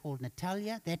Pietermaritzburg, called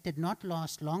Natalia. That did not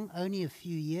last long, only a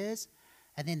few years,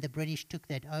 and then the British took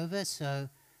that over. So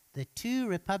the two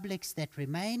republics that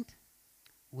remained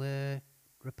were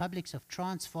republics of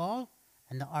Transvaal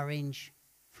and the Orange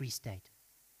Free State.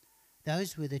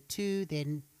 Those were the two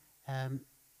then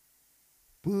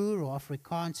Boer or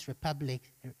Afrikaans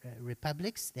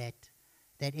republics that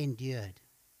endured.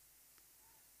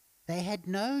 They had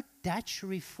no Dutch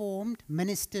Reformed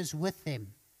ministers with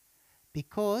them,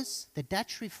 because the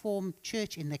Dutch Reformed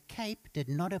Church in the Cape did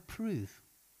not approve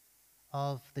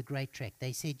of the Great Trek.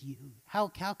 They said, how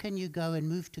can you go and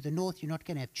move to the north? You're not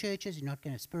going to have churches, you're not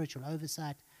going to have spiritual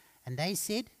oversight. And they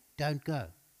said, don't go.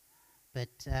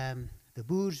 But the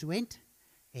Boers went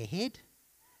ahead,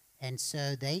 and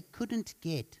so they couldn't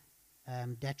get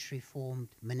Dutch Reformed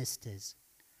ministers.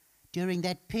 During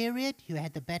that period, you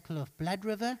had the Battle of Blood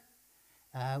River,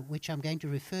 which I'm going to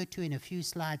refer to in a few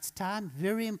slides' time.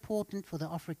 Very important for the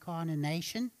Afrikaner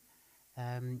nation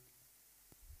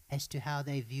as to how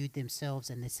they viewed themselves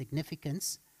and the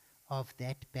significance of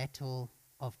that Battle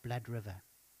of Blood River.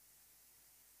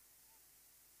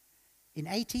 In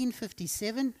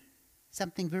 1857,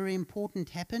 something very important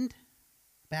happened.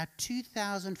 About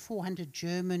 2,400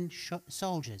 German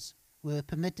soldiers were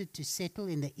permitted to settle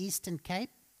in the Eastern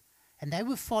Cape, and they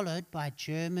were followed by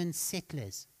German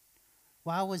settlers.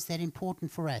 Why was that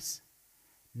important for us?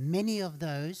 Many of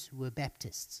those were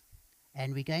Baptists.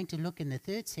 And we're going to look in the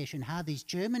third session how these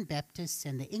German Baptists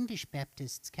and the English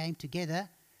Baptists came together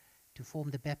to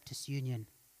form the Baptist Union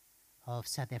of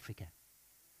South Africa.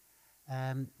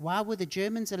 Why were the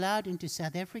Germans allowed into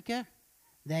South Africa?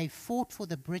 They fought for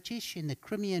the British in the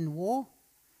Crimean War.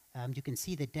 You can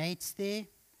see the dates there.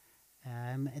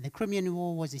 The Crimean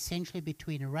War was essentially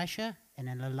between Russia and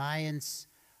an alliance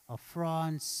of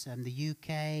France, the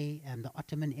UK, the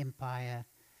Ottoman Empire,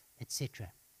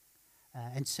 etc.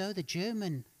 And so the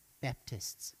German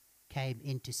Baptists came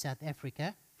into South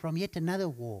Africa from yet another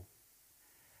war.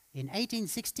 In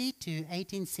 1860 to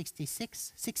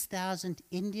 1866, 6,000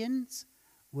 Indians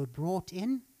were brought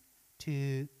in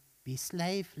to be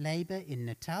slave labor in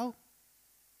Natal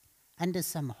under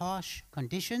some harsh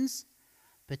conditions,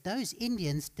 but those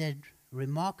Indians did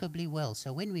remarkably well.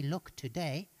 So when we look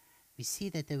today, we see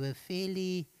that they were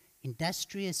fairly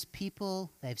industrious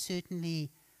people. They've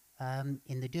certainly,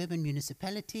 in the Durban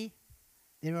municipality,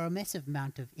 there are a massive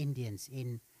amount of Indians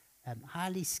in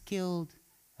highly skilled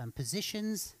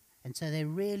positions, and so they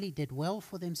really did well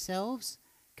for themselves,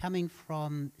 coming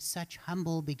from such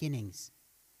humble beginnings.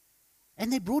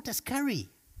 And they brought us curry.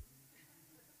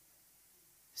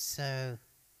 So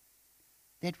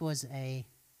that was a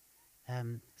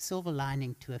silver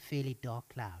lining to a fairly dark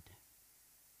cloud.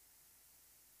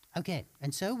 Okay,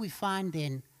 and so we find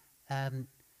then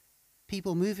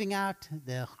people moving out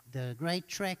the Great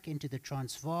Track into the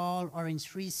Transvaal, Orange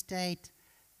Free State,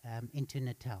 into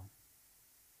Natal.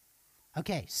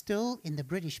 Okay, still in the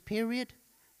British period,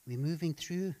 we're moving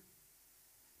through,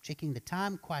 checking the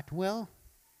time quite well.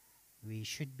 We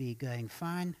should be going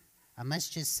fine. I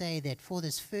must just say that for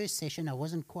this first session, I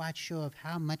wasn't quite sure of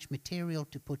how much material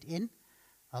to put in.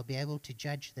 I'll be able to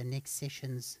judge the next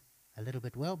sessions a little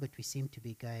bit well, but we seem to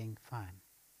be going fine.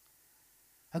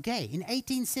 Okay, in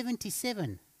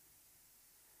 1877,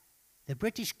 the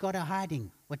British got a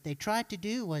hiding. What they tried to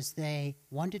do was they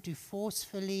wanted to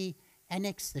forcefully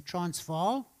annex the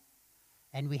Transvaal,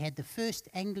 and we had the first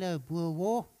Anglo-Boer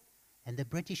War, and the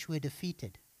British were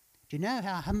defeated. Do you know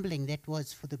how humbling that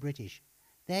was for the British?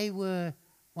 They were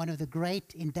one of the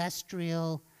great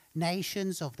industrial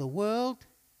nations of the world,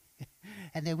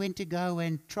 and they went to go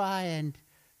and try and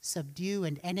subdue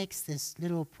and annex this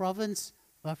little province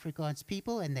of Afrikaans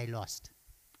people, and they lost.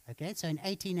 Okay, so in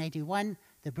 1881,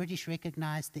 the British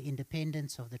recognized the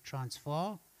independence of the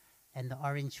Transvaal and the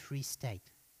Orange Free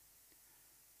State.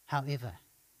 However,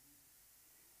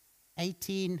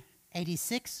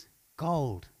 1886,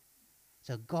 gold.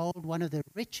 So gold, one of the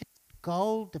richest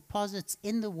gold deposits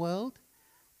in the world,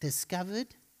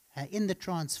 discovered in the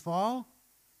Transvaal.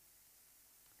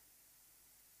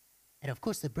 And of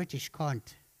course the British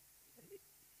can't,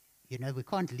 we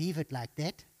can't leave it like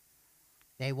that.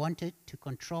 They wanted to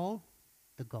control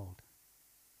the gold.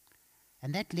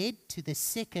 And that led to the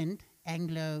Second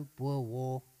Anglo-Boer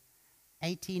War,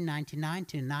 1899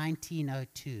 to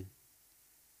 1902.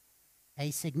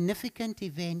 A significant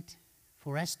event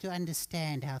for us to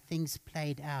understand how things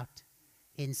played out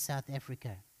in South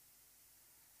Africa.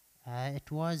 It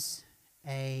was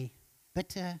a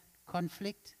bitter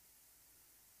conflict.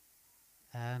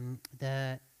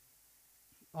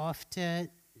 After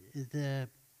the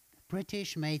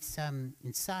British made some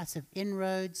incisive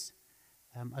inroads,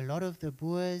 a lot of the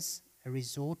Boers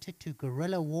resorted to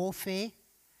guerrilla warfare,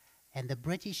 and the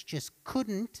British just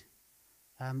couldn't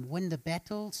win the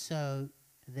battle, so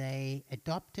they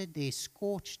adopted their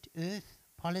scorched earth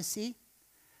policy,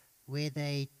 where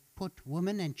they put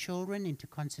women and children into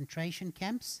concentration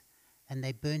camps, and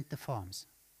they burnt the farms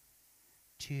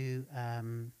to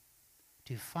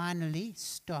finally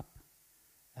stop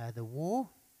the war,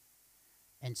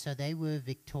 and so they were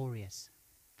victorious.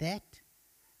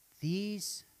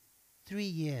 These 3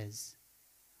 years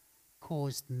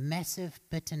caused massive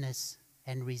bitterness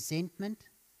and resentment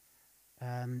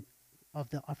of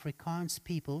the Afrikaans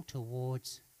people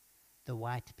towards the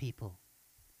white people.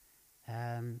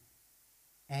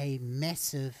 A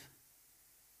massive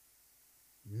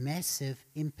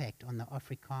impact on the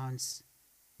Afrikaans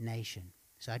nation.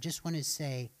 So I just want to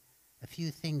say a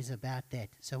few things about that.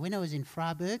 So when I was in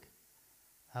Vryburg,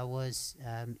 I was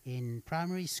in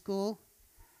primary school,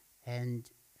 and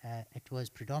it was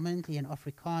predominantly an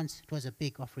Afrikaans. It was a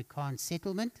big Afrikaans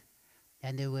settlement,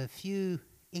 and there were a few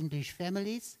English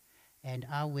families, and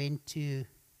I went to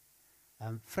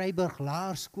Vryburg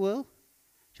Laerskool,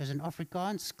 which was an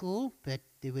Afrikaans school, but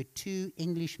there were 2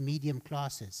 English medium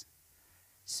classes.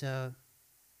 So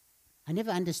I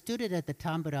never understood it at the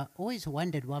time, but I always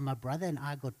wondered why my brother and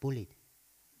I got bullied.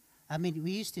 I mean,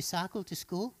 we used to cycle to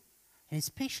school, and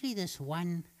especially this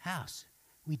one house.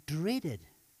 We dreaded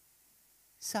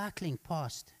cycling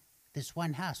past this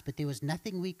one house, but there was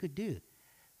nothing we could do.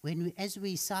 As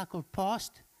we cycled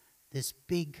past, this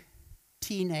big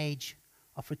teenage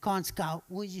Afrikaans guy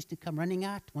always used to come running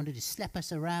out, wanted to slap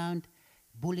us around,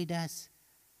 bullied us.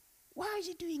 Why is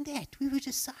he doing that? We were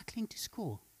just cycling to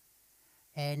school.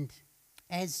 And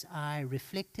as I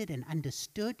reflected and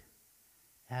understood,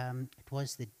 it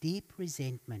was the deep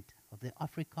resentment of the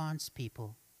Afrikaans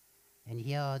people. And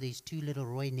here are these two little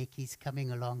Roy Nickies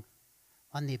coming along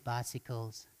on their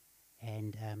bicycles.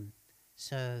 And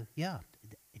so, yeah,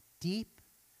 a deep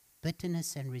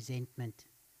bitterness and resentment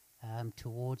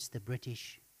towards the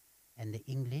British and the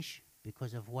English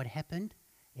because of what happened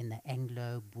in the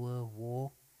Anglo-Boer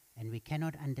War. And we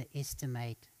cannot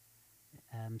underestimate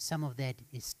some of that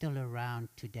is still around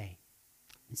today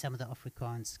in some of the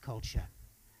Afrikaans culture.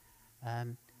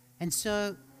 And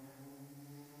so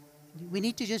we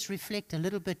need to just reflect a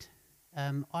little bit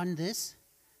on this.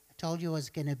 I told you I was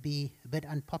going to be a bit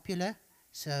unpopular.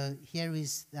 So here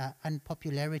is the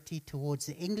unpopularity towards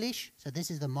the English. So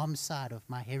this is the mom's side of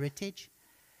my heritage.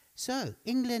 So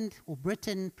England or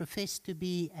Britain professed to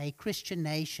be a Christian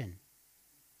nation,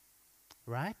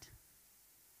 right?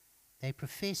 They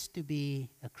professed to be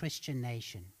a Christian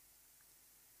nation.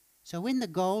 So when the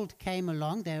gold came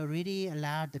along, they already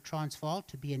allowed the Transvaal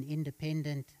to be an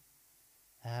independent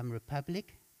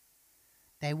republic.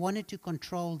 They wanted to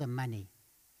control the money.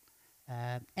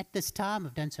 At this time,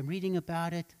 I've done some reading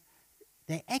about it,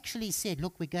 they actually said,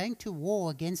 look, we're going to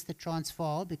war against the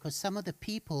Transvaal because some of the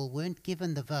people weren't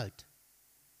given the vote.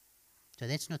 So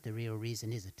that's not the real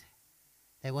reason, is it?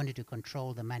 They wanted to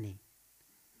control the money.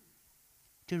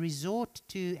 To resort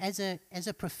to, as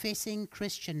a professing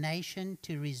Christian nation,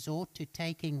 to resort to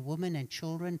taking women and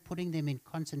children, putting them in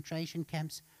concentration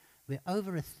camps, where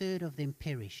over a third of them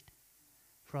perished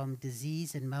from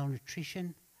disease and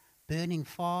malnutrition, burning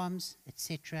farms,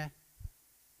 etc.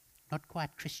 Not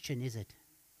quite Christian, is it?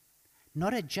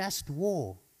 Not a just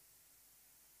war,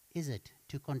 is it,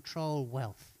 to control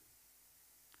wealth?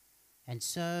 And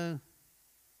so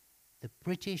the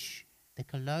British, the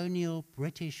colonial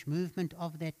British movement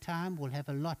of that time will have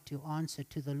a lot to answer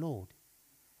to the Lord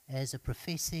as a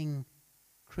professing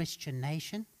Christian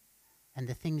nation and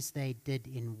the things they did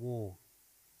in war.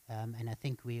 And I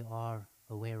think we are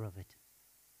aware of it.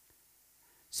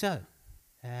 So,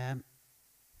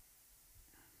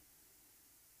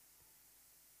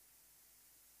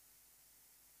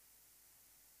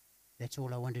 that's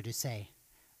all I wanted to say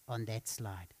on that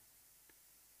slide.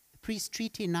 The Peace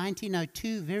Treaty in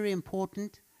 1902, very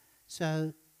important.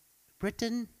 So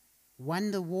Britain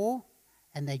won the war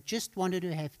and they just wanted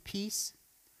to have peace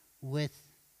with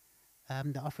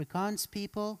the Afrikaans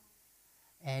people,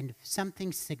 and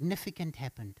something significant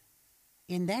happened.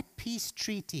 In that peace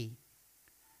treaty,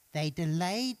 they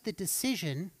delayed the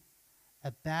decision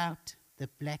about the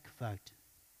black vote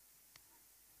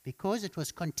because it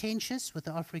was contentious with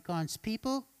the Afrikaans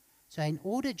people. So in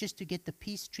order just to get the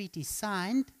peace treaty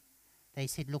signed, they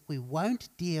said, look, we won't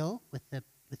deal with the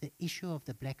issue of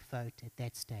the black vote at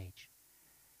that stage.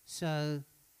 So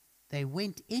they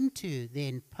went into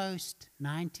then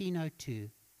post-1902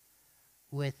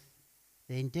 with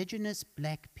the indigenous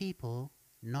black people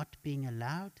not being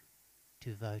allowed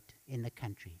to vote in the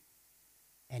country.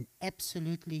 An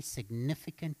absolutely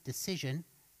significant decision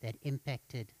that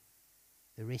impacted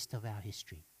the rest of our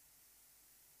history.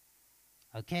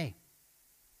 Okay.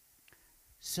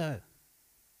 So,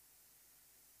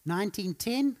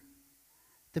 1910,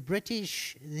 the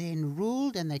British then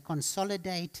ruled and they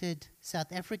consolidated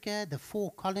South Africa, the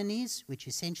 4 colonies, which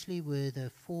essentially were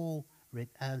the four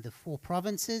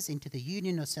provinces, into the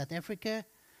Union of South Africa.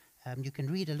 You can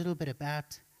read a little bit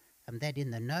about that in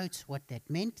the notes, what that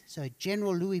meant. So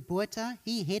General Louis Botha,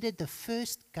 he headed the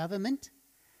first government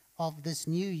of this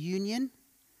new union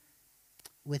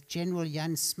with General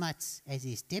Jan Smuts as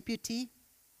his deputy.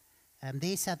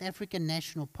 Their South African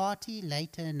National Party,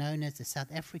 later known as the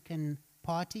South African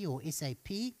Party or SAP,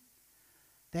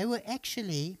 they were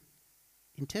actually,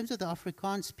 in terms of the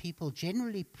Afrikaans people,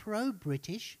 generally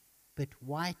pro-British, but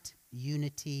white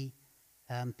unity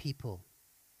people.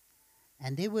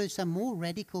 And there were some more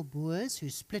radical Boers who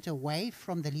split away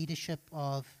from the leadership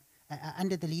of,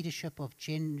 under the leadership of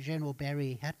General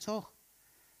Barry Hertzog,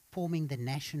 forming the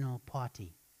National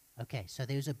Party. Okay, so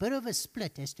there was a bit of a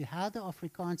split as to how the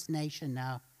Afrikaans nation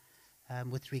now,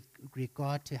 with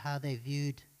regard to how they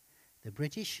viewed the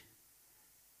British,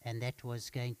 and that was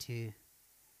going to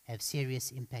have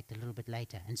serious impact a little bit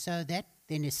later. And so that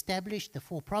then established the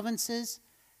 4 provinces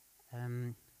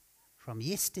from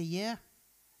yesteryear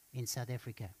in South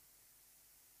Africa.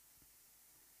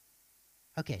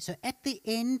 Okay, so at the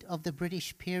end of the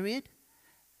British period,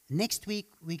 next week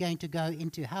we're going to go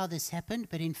into how this happened,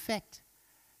 but in fact,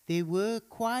 there were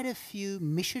quite a few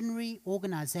missionary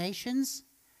organizations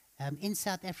in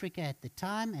South Africa at the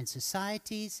time and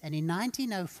societies. And in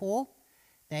 1904,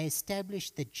 they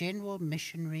established the General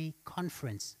Missionary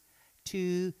Conference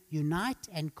to unite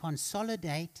and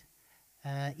consolidate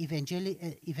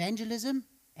evangelism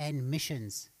and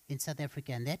missions in South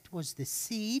Africa. And that was the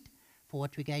seed for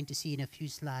what we're going to see in a few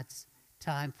slides'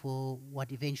 time for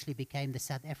what eventually became the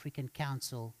South African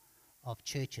Council of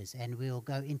Churches. And we'll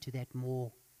go into that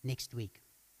more next week.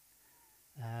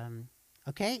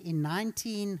 Okay, in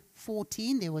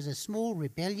 1914, there was a small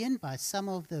rebellion by some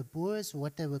of the Boers,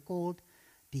 what they were called,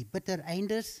 die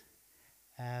Bittereinders,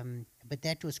 but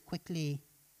that was quickly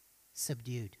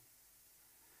subdued.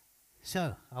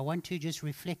 So, I want to just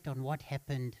reflect on what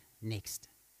happened next.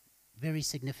 Very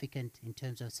significant in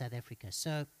terms of South Africa.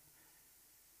 So,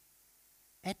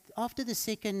 after the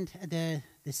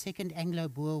second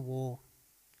Anglo-Boer War,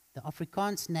 the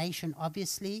Afrikaans nation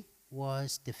obviously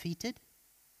was defeated,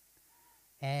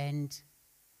 and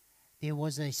there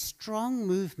was a strong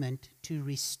movement to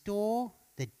restore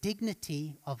the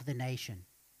dignity of the nation.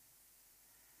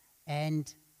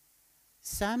 And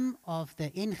some of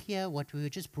the NG, what we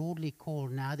would just broadly call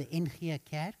now the NG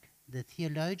Kerk, the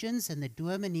theologians and the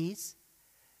dominees,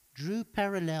 drew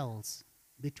parallels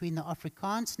between the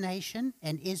Afrikaans nation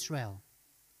and Israel.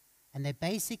 And they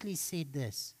basically said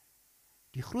this: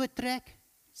 Die Groot Trek,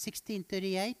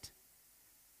 1638,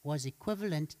 was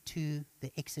equivalent to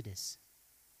the Exodus.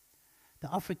 The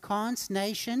Afrikaans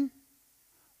nation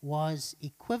was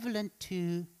equivalent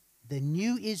to the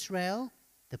new Israel,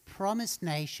 the promised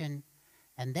nation,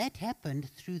 and that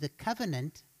happened through the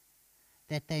covenant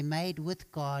that they made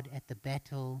with God at the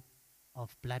Battle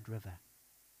of Blood River.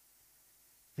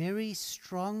 Very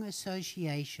strong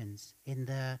associations in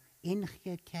the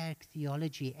NG Kerk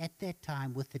theology at that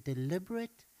time with the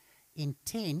deliberate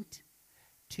intent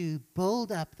to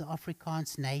build up the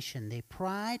Afrikaans nation, their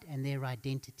pride and their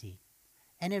identity.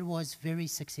 And it was very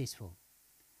successful,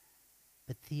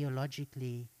 but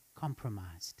theologically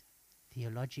compromised.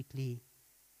 Theologically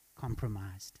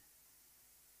compromised.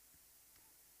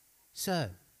 So,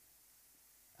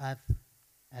 I've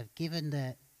given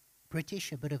the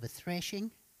British a bit of a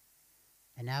thrashing,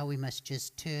 and now we must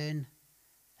just turn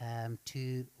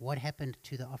to what happened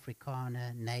to the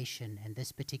Afrikaner nation and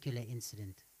this particular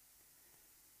incident.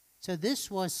 So this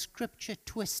was scripture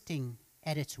twisting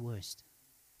at its worst.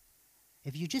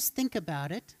 If you just think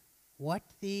about it, what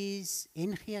these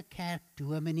NG Kerk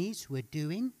dominees were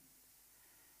doing,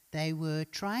 they were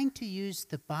trying to use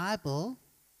the Bible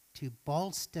to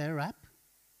bolster up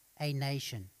a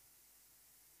nation.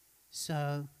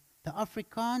 So the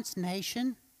Afrikaans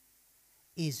nation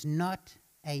is not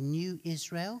a new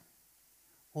Israel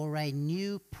or a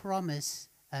new promise,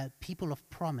 people of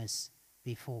promise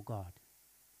before God.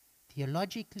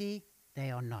 Theologically,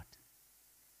 they are not.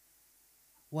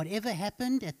 Whatever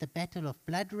happened at the Battle of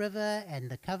Blood River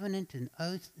and the covenant and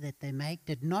oath that they make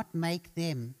did not make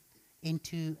them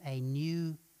into a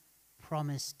new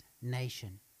promised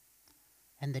nation.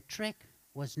 And the trek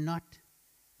was not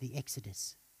the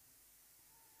Exodus.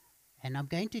 And I'm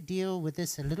going to deal with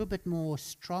this a little bit more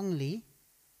strongly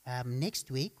next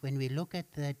week when we look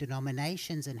at the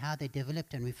denominations and how they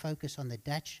developed, and we focus on the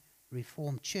Dutch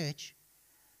Reformed Church.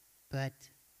 But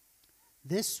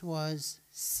this was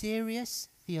serious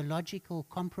theological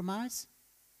compromise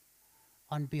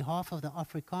on behalf of the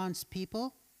Afrikaans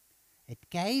people. It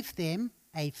gave them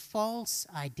a false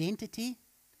identity,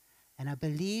 and I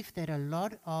believe that a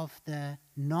lot of the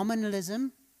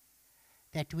nominalism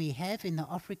that we have in the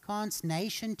Afrikaans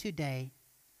nation today,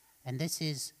 and this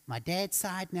is my dad's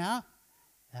side now,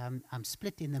 I'm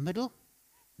split in the middle,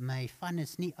 my van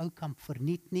is nie Aucamp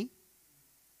verniet nie.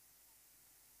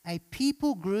 A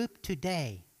people group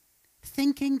today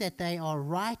thinking that they are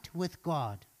right with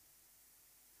God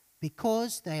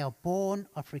because they are born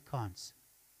Afrikaans.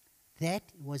 That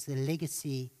was the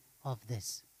legacy of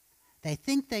this. They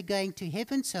think they're going to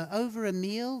heaven, so over a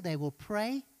meal they will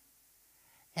pray,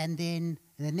 and then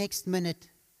the next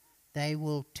minute they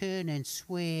will turn and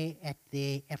swear at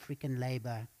their African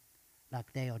labor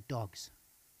like they are dogs.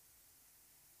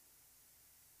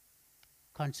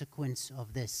 Consequence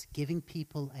of this, giving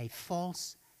people a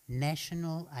false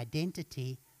national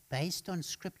identity based on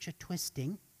scripture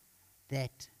twisting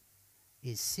that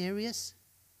is serious,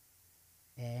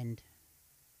 and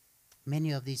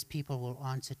many of these people will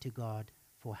answer to God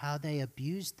for how they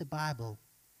abused the Bible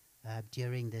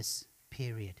during this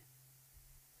period.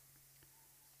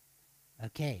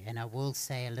 Okay, and I will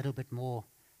say a little bit more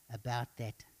about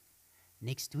that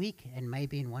next week, and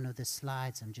maybe in one of the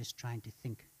slides. I'm just trying to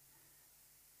think.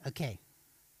 Okay,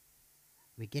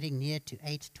 We're getting near to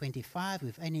 8:25.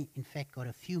 We've only, in fact, got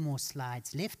a few more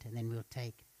slides left, and then we'll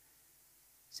take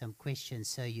some questions.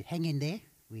 So you hang in there.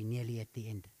 We're nearly at the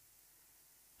end.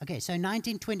 Okay, so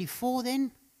 1924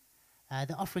 then,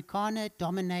 the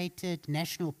Afrikaner-dominated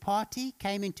National Party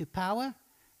came into power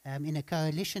in a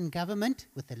coalition government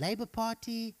with the Labour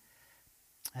Party.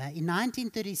 In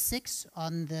 1936,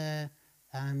 on the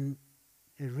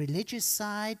religious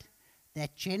side,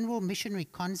 that General Missionary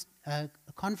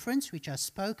Conference, which I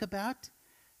spoke about,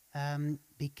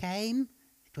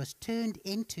 it was turned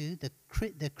into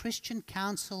the Christian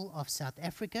Council of South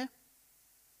Africa.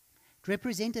 It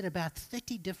represented about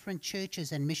 30 different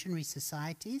churches and missionary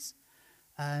societies,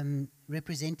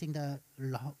 representing the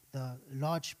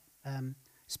large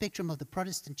spectrum of the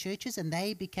Protestant churches, and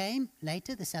they became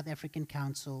later the South African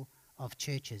Council of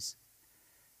Churches.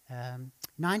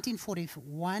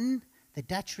 1941, the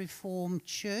Dutch Reformed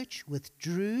Church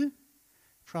withdrew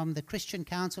from the Christian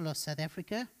Council of South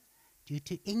Africa due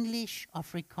to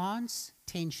English-Afrikaans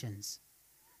tensions.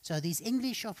 So these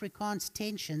English-Afrikaans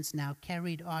tensions now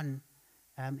carried on,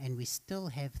 and we still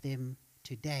have them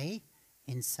today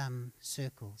in some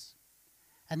circles.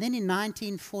 And then in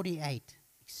 1948,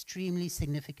 extremely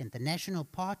significant, the National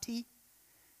Party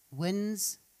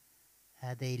wins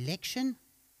the election,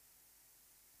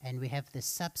 and we have the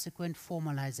subsequent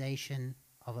formalization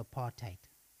of apartheid.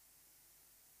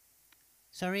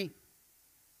 Sorry,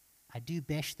 I do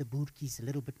bash the boertjies a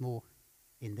little bit more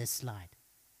in this slide.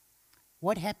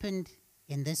 What happened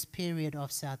in this period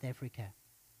of South Africa?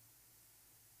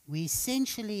 We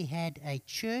essentially had a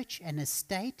church and a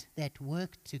state that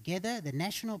worked together. The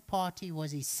National Party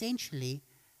was essentially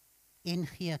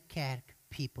NG Kerk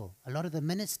people. A lot of the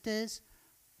ministers,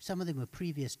 some of them were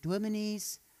previous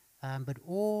dominees, but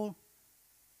all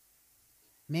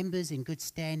members in good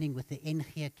standing with the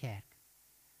NG Kerk.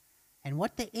 And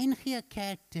what the NG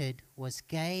Kerk did was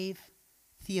gave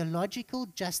theological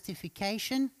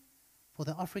justification for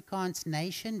the Afrikaans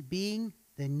nation being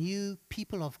the new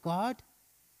people of God.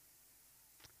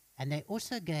 And they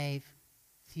also gave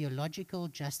theological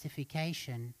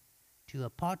justification to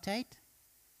apartheid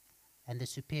and the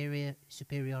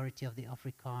superiority of the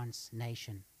Afrikaans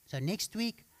nation. So next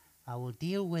week, I will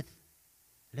deal with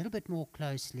a little bit more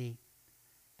closely,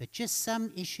 but just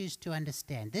some issues to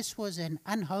understand. This was an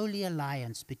unholy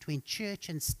alliance between church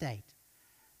and state.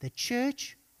 The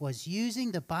church was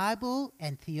using the Bible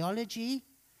and theology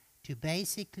to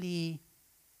basically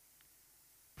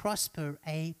prosper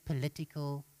a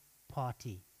political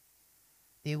party.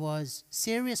 There was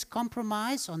serious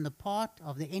compromise on the part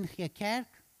of the NG Kerk.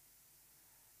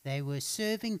 They were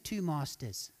serving two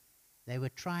masters. They were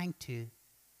trying to,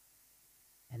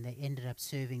 and they ended up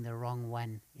serving the wrong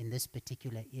one in this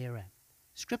particular era.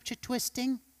 Scripture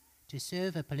twisting to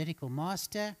serve a political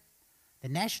master, the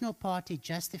National Party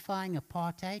justifying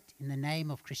apartheid in the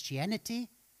name of Christianity,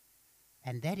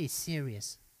 and that is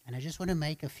serious. And I just want to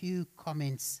make a few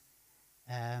comments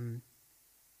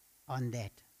on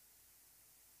that.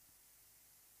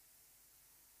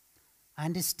 I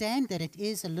understand that it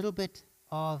is a little bit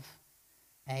of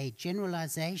a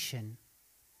generalization,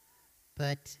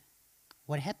 but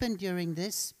what happened during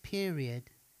this period,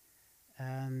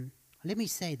 let me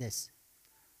say this.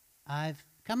 I've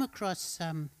come across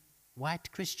some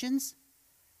white Christians,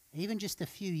 even just a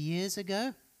few years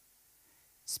ago,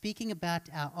 speaking about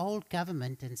our old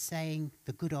government and saying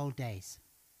the good old days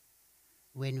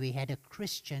when we had a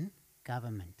Christian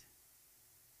government.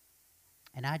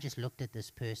 And I just looked at this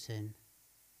person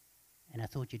and I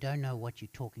thought, you don't know what you're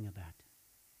talking about.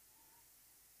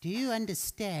 Do you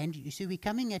understand? You see, we're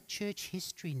coming at church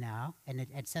history now and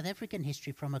at South African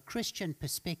history from a Christian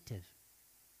perspective.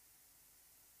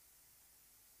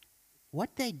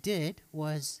 What they did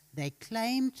was they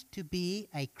claimed to be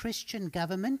a Christian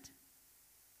government,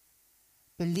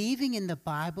 believing in the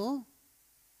Bible,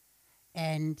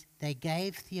 and they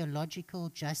gave theological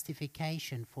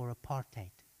justification for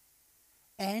apartheid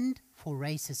and for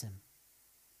racism.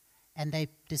 And they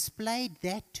displayed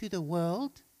that to the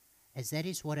world as that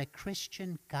is what a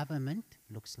Christian government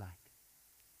looks like.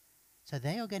 So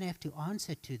they are going to have to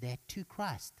answer to that to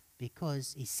Christ,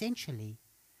 because essentially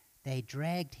they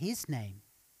dragged his name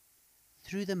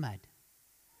through the mud.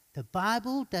 The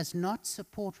Bible does not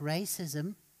support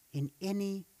racism in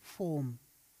any form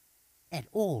at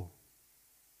all.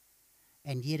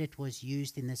 And yet it was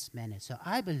used in this manner. So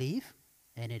I believe,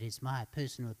 and it is my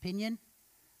personal opinion,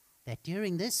 that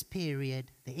during this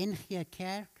period, the NG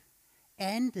Kerk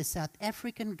and the South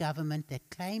African government that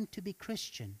claimed to be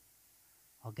Christian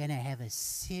are going to have a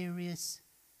serious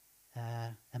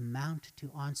amount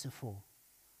to answer for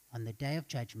on the day of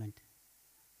judgment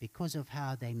because of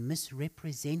how they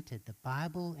misrepresented the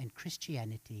Bible and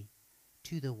Christianity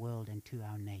to the world and to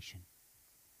our nation.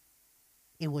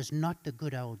 It was not the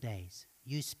good old days.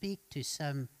 You speak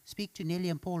to Nelly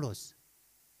and Paulos,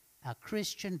 our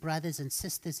Christian brothers and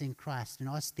sisters in Christ, and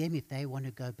ask them if they want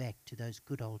to go back to those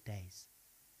good old days.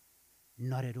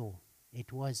 Not at all.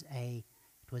 It was a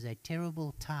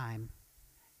terrible time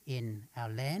in our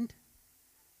land,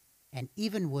 and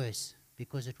even worse,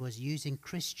 because it was using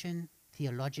Christian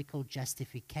theological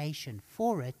justification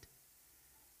for it,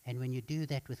 and when you do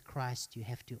that with Christ, you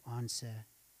have to answer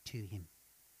to him.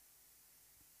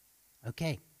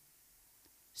 Okay,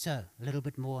 so a little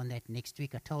bit more on that next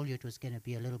week. I told you it was going to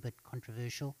be a little bit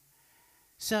controversial.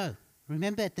 So,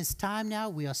 remember at this time now,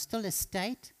 we are still a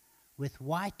state with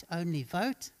white-only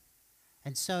vote,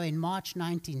 and so in March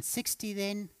 1960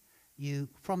 then,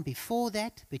 from before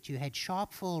that, but you had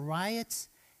Sharpeville riots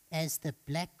as the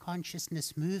Black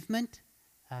Consciousness movement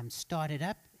started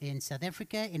up in South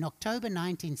Africa. In October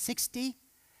 1960,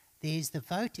 there's the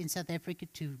vote in South Africa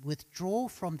to withdraw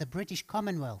from the British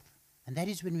Commonwealth, and that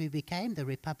is when we became the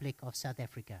Republic of South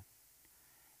Africa.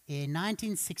 In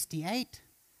 1968,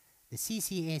 the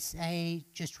CCSA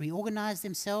just reorganized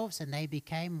themselves, and they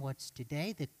became what's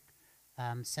today the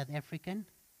South African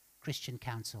Christian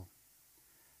Council.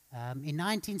 In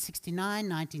 1969,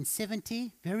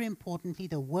 1970, very importantly,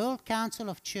 the World Council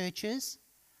of Churches,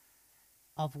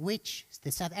 of which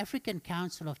the South African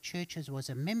Council of Churches was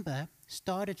a member,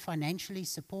 started financially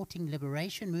supporting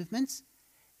liberation movements,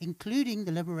 including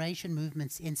the liberation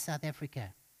movements in South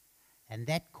Africa. And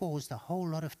that caused a whole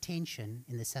lot of tension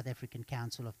in the South African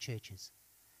Council of Churches.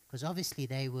 Because obviously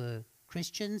they were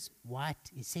Christians,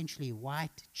 essentially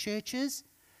white churches,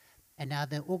 and now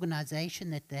the organization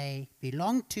that they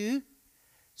belonged to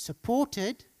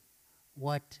supported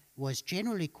what was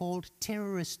generally called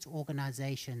terrorist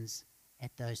organizations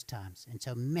at those times. And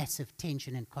so massive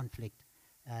tension and conflict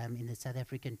in the South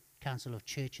African Council of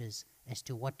Churches as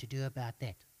to what to do about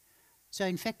that. So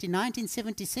in fact, in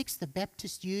 1976, the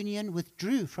Baptist Union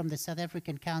withdrew from the South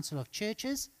African Council of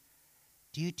Churches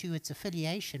due to its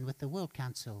affiliation with the World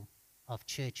Council of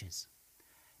Churches.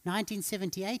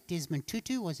 1978, Desmond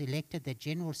Tutu was elected the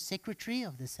General Secretary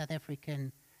of the South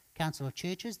African Council of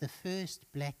Churches, the first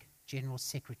black General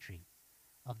Secretary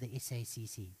of the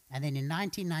SACC. And then in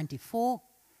 1994,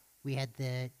 we had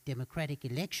the democratic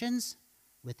elections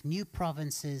with new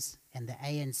provinces and the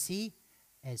ANC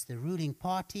as the ruling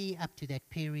party. Up to that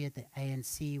period, the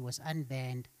ANC was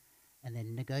unbanned, and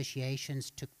then negotiations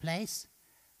took place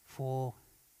for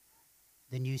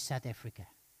the new South Africa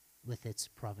with its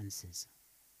provinces.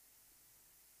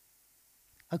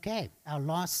 Okay, our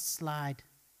last slide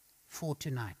for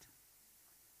tonight.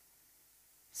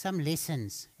 Some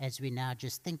lessons as we now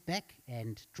just think back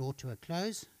and draw to a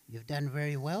close. You've done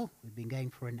very well. We've been going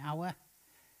for an hour,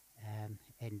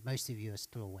 and most of you are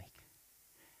still awake.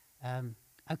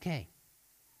 Okay,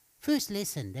 first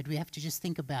lesson that we have to just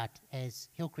think about as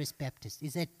Hillcrest Baptist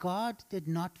is that God did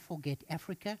not forget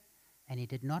Africa, and he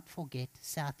did not forget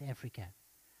South Africa.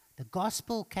 The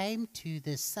gospel came to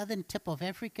the southern tip of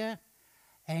Africa,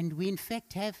 and we in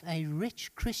fact have a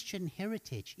rich Christian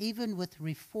heritage, even with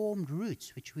reformed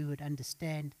roots, which we would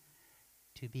understand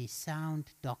to be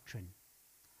sound doctrine.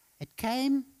 It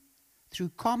came through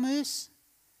commerce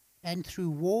and through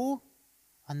war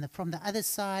from the other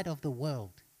side of the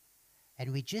world.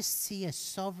 And we just see a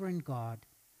sovereign God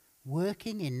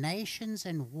working in nations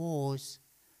and wars,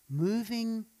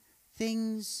 moving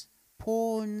things,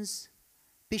 pawns,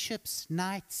 bishops,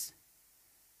 knights,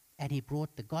 and he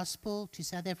brought the gospel to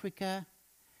South Africa.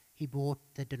 He brought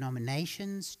the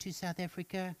denominations to South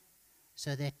Africa,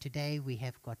 so that today we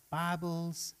have got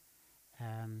Bibles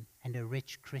and a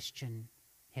rich Christian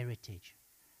heritage.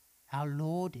 Our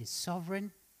Lord is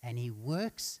sovereign, and he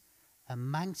works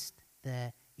amongst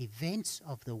the events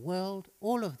of the world,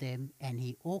 all of them, and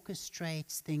he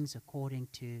orchestrates things according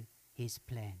to his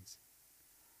plans.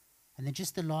 And then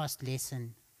just the last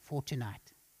lesson for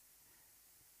tonight.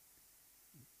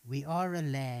 We are a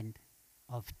land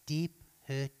of deep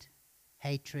hurt,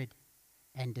 hatred,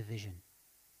 and division.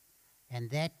 And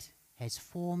that has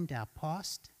formed our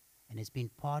past and has been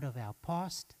part of our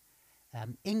past.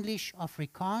 English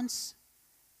Afrikaans,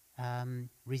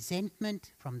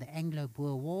 resentment from the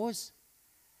Anglo-Boer Wars,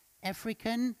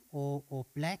 African or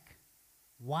black,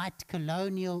 white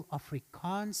colonial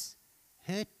Afrikaans,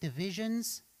 hurt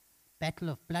divisions, Battle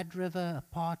of Blood River,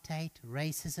 apartheid,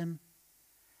 racism.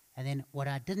 And then what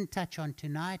I didn't touch on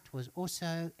tonight was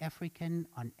also African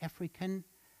on African,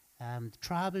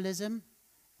 tribalism.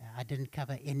 I didn't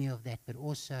cover any of that, but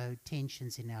also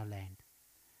tensions in our land.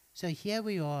 So here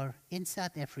we are in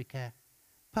South Africa,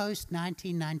 post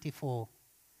 1994.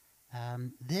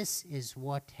 This is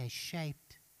what has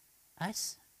shaped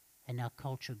us and our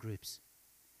culture groups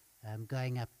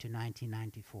going up to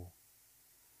 1994.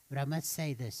 But I must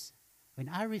say this, when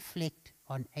I reflect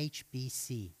on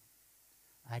HBC,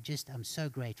 I'm so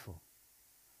grateful.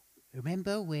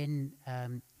 Remember when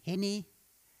Henny,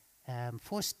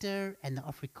 Foster and the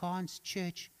Afrikaans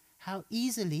Church, how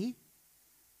easily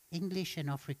English and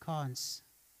Afrikaans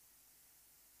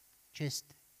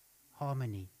just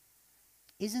harmony.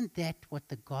 Isn't that what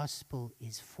the gospel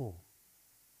is for?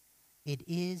 It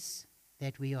is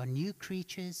that we are new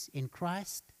creatures in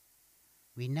Christ.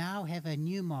 We now have a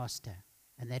new master,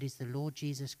 and that is the Lord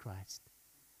Jesus Christ.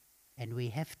 And we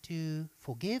have to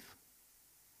forgive,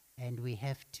 and we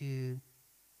have to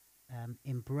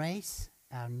embrace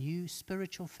our new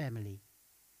spiritual family,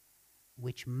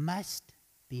 which must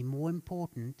be more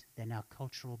important than our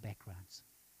cultural backgrounds.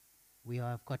 We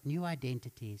have got new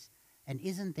identities, and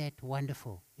isn't that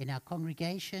wonderful? In our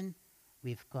congregation,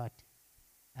 we've got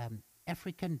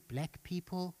African black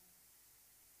people,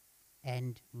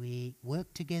 and we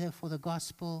work together for the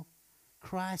gospel.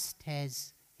 Christ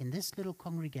has, in this little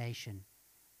congregation,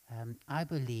 I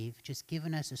believe, just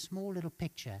given us a small little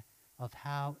picture of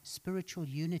how spiritual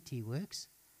unity works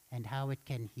and how it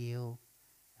can heal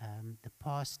the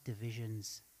past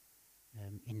divisions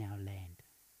in our land.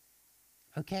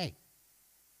 Okay,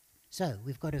 so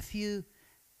we've got a few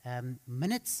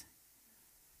minutes.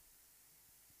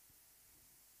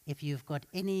 If you've got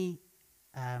any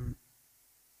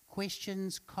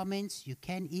questions, comments, you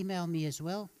can email me as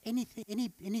well.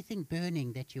 Anything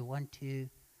burning that you want to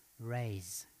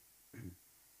raise,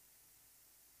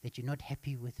 that you're not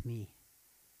happy with me.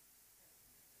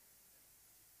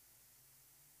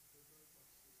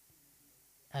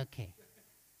 Okay.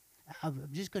 I'm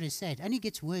just going to say, it only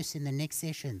gets worse in the next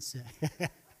sessions.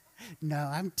 No,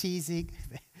 I'm teasing.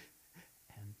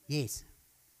 Yes.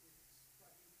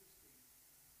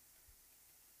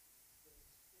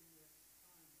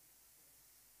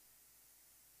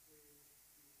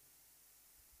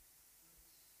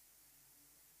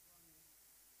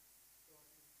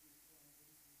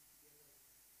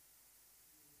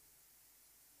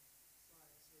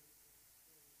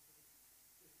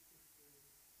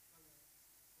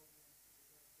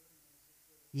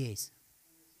 Yes.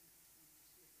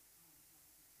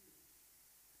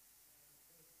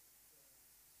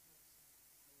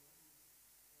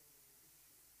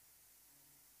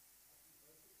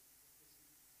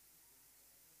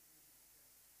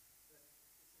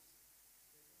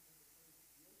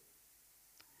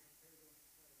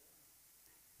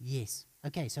 Yes.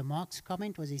 Okay, so Mark's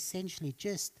comment was essentially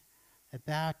just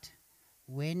about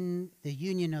when the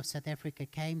Union of South Africa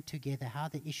came together, how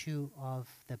the issue of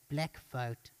the black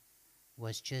vote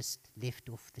was just left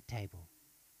off the table.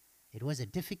 It was a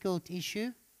difficult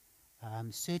issue.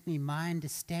 Certainly my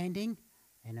understanding,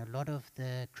 and a lot of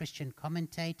the Christian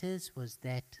commentators, was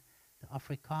that the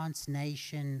Afrikaans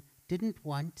nation didn't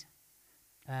want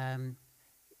an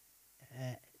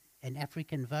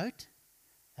African vote,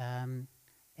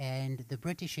 and the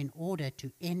British, in order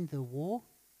to end the war,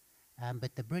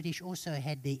 but the British also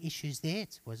had their issues there.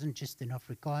 It wasn't just an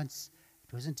Afrikaans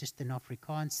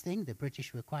thing. The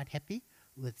British were quite happy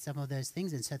with some of those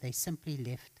things, and so they simply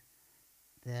left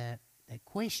the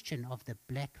question of the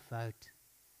black vote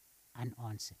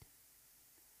unanswered.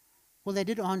 Well, they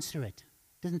did answer it,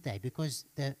 didn't they? Because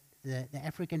the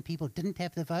African people didn't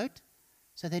have the vote,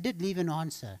 so they did leave an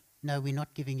answer. No, we're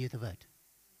not giving you the vote.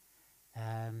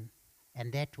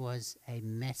 And that was a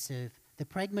massive, the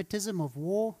pragmatism of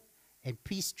war and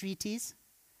peace treaties,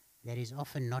 that is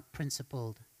often not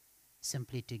principled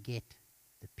simply to get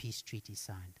the peace treaty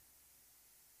signed.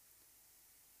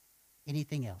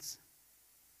 Anything else?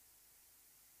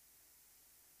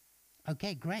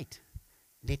 Okay, great.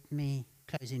 Let me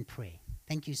close in prayer.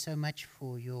 Thank you so much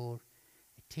for your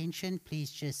attention.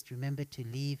 Please just remember to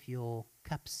leave your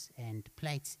cups and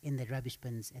plates in the rubbish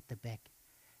bins at the back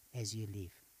as you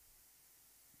leave.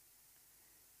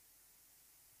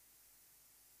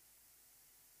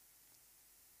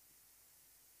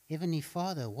 Heavenly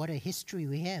Father, what a history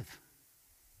we have.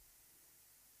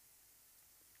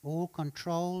 All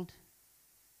controlled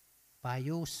by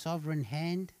your sovereign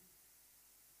hand.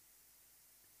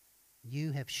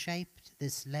 You have shaped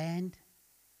this land,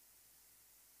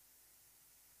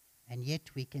 and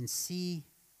yet we can see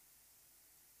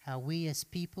how we as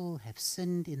people have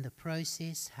sinned in the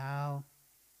process, how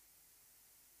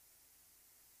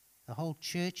the whole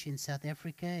church in South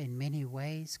Africa in many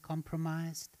ways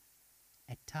compromised.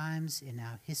 At times in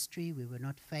our history we were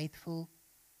not faithful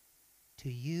to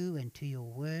you and to your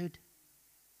word.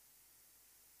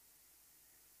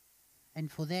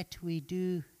 And for that we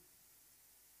do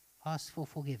ask for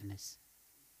forgiveness.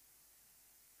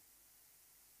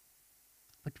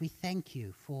 But we thank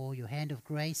you for your hand of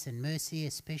grace and mercy,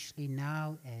 especially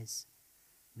now as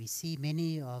we see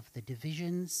many of the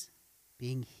divisions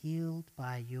being healed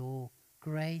by your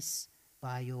grace,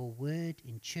 by your word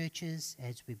in churches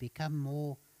as we become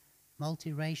more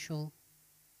multiracial.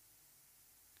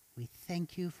 We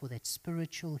thank you for that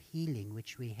spiritual healing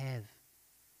which we have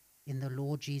in the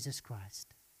Lord Jesus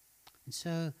Christ. And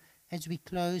so as we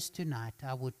close tonight,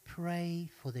 I would pray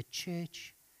for the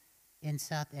church in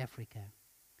South Africa.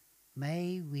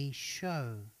 May we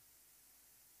show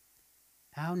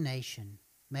our nation,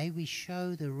 may we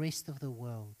show the rest of the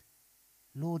world,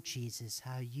 Lord Jesus,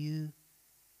 how you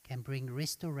can bring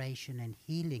restoration and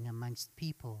healing amongst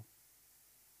people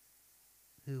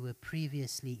who were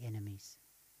previously enemies.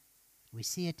 We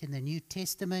see it in the New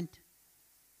Testament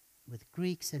with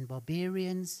Greeks and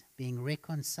barbarians being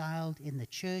reconciled in the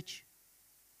church,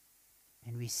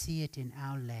 and we see it in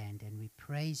our land, and we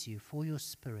praise you for your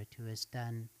Spirit who has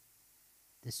done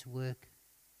this work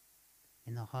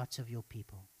in the hearts of your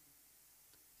people.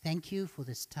 Thank you for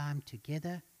this time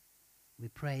together. We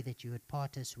pray that you would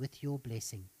part us with your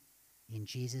blessing. In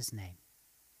Jesus' name,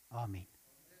 amen.